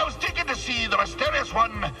talents, I was taken to see the mysterious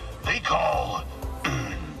one they call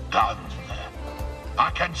Undone. I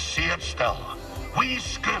can see it still. Wee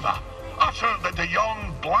scuba, ushered into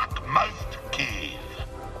yon black-mouthed cave.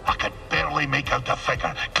 I could barely make out the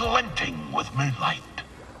figure, glinting with moonlight.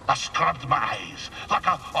 I scrubbed my eyes, like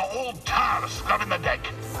a old tar scrubbing the deck.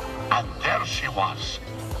 And there she was,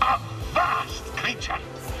 a vast creature.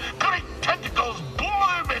 Great tentacles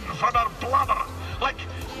blooming from her bladder, like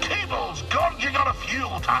cables gorging on a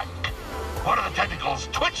fuel tank. One of the tentacles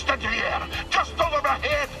twitched into the air, just over my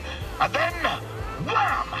head, and then,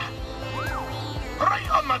 wham! Right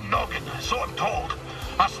on my noggin, so I'm told.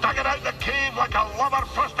 I staggered out the cave like a lover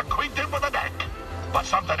first acquainted with a deck. But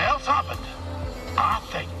something else happened. I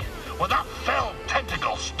think when that fell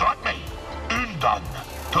tentacle struck me, Undone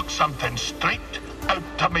took something straight out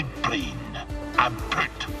of my brain and put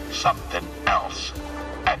something else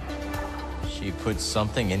in. She put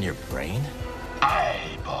something in your brain?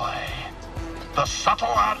 Aye, boy. The subtle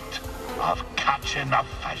art of catching a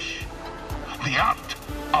fish. The art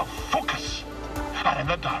of focus. And in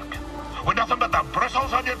the dark, with nothing but the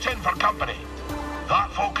bristles on your chin for company,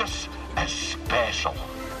 that focus is special.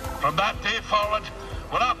 From that day forward,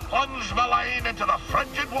 when I plunged my line into the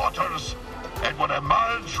frigid waters, it would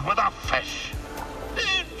emerge with a fish.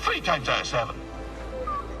 3 times out of 7.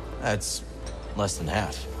 That's less than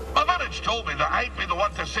half. My marriage told me that I'd be the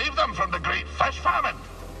one to save them from the great fish famine.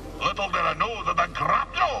 Little did I know that the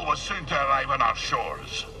grapnel was soon to arrive on our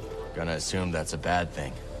shores. Gonna assume that's a bad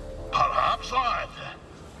thing. Perhaps, lad.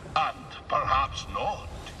 And perhaps not.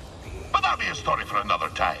 But that'll be a story for another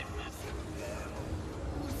time.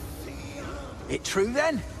 It true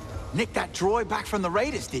then? Nicked that droid back from the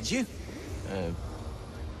raiders, did you?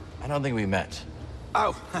 I don't think we met.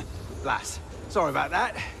 Oh, lass. Sorry about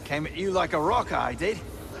that. Came at you like a rock, I did.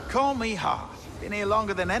 Call me Ha. Been here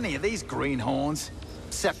longer than any of these greenhorns.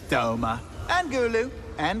 Except Doma, and Gulu,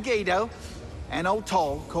 and Guido, and old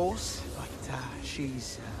Toll, of course. But,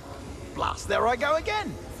 she's... blast, there I go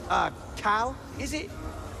again. Cal, is it?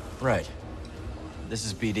 Right. This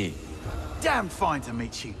is BD. Damn fine to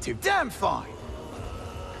meet you two. Damn fine.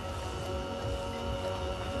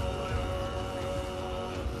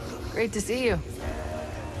 Great to see you.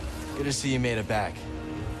 Good to see you made it back.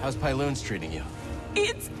 How's Pyloon's treating you?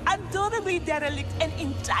 It's adorably derelict and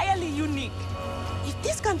entirely unique. If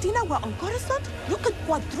this cantina were on Coruscant, you could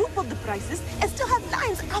quadruple the prices and still have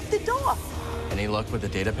lines out the door. Any luck with the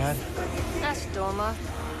data pad? Ask Doma.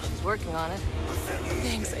 She's working on it.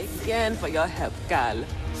 Thanks again for your help, Cal.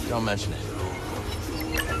 Don't mention it.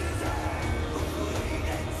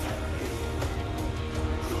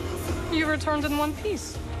 You returned in one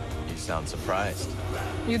piece. You sound surprised.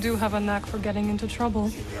 You do have a knack for getting into trouble.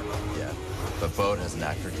 Yeah, but Bode has a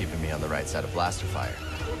knack for keeping me on the right side of blaster fire.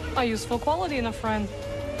 A useful quality in a friend.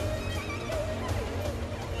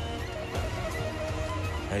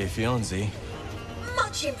 How you feeling, Z?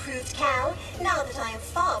 Much improved, Cal, now that I am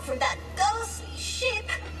far from that ghastly ship.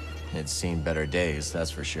 It's seen better days,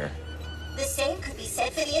 that's for sure. The same could be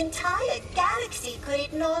said for the entire galaxy, could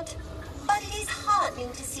it not? But it is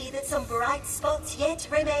heartening to see that some bright spots yet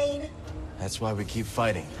remain. That's why we keep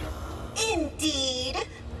fighting. Indeed.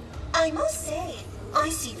 I must say, I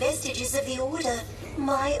see vestiges of the Order,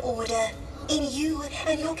 my Order, in you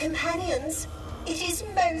and your companions. It is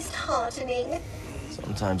most heartening.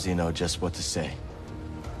 Sometimes you know just what to say.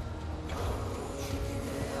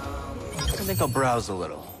 I think I'll browse a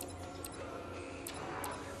little.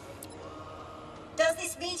 Does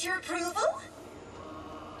this meet your approval?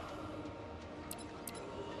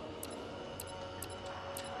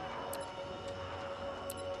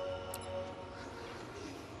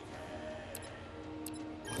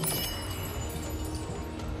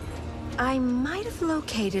 I might have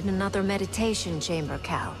located another meditation chamber,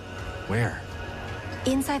 Cal. Where?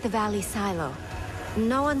 Inside the Valley Silo.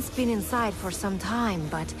 No one's been inside for some time,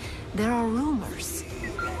 but there are rumors.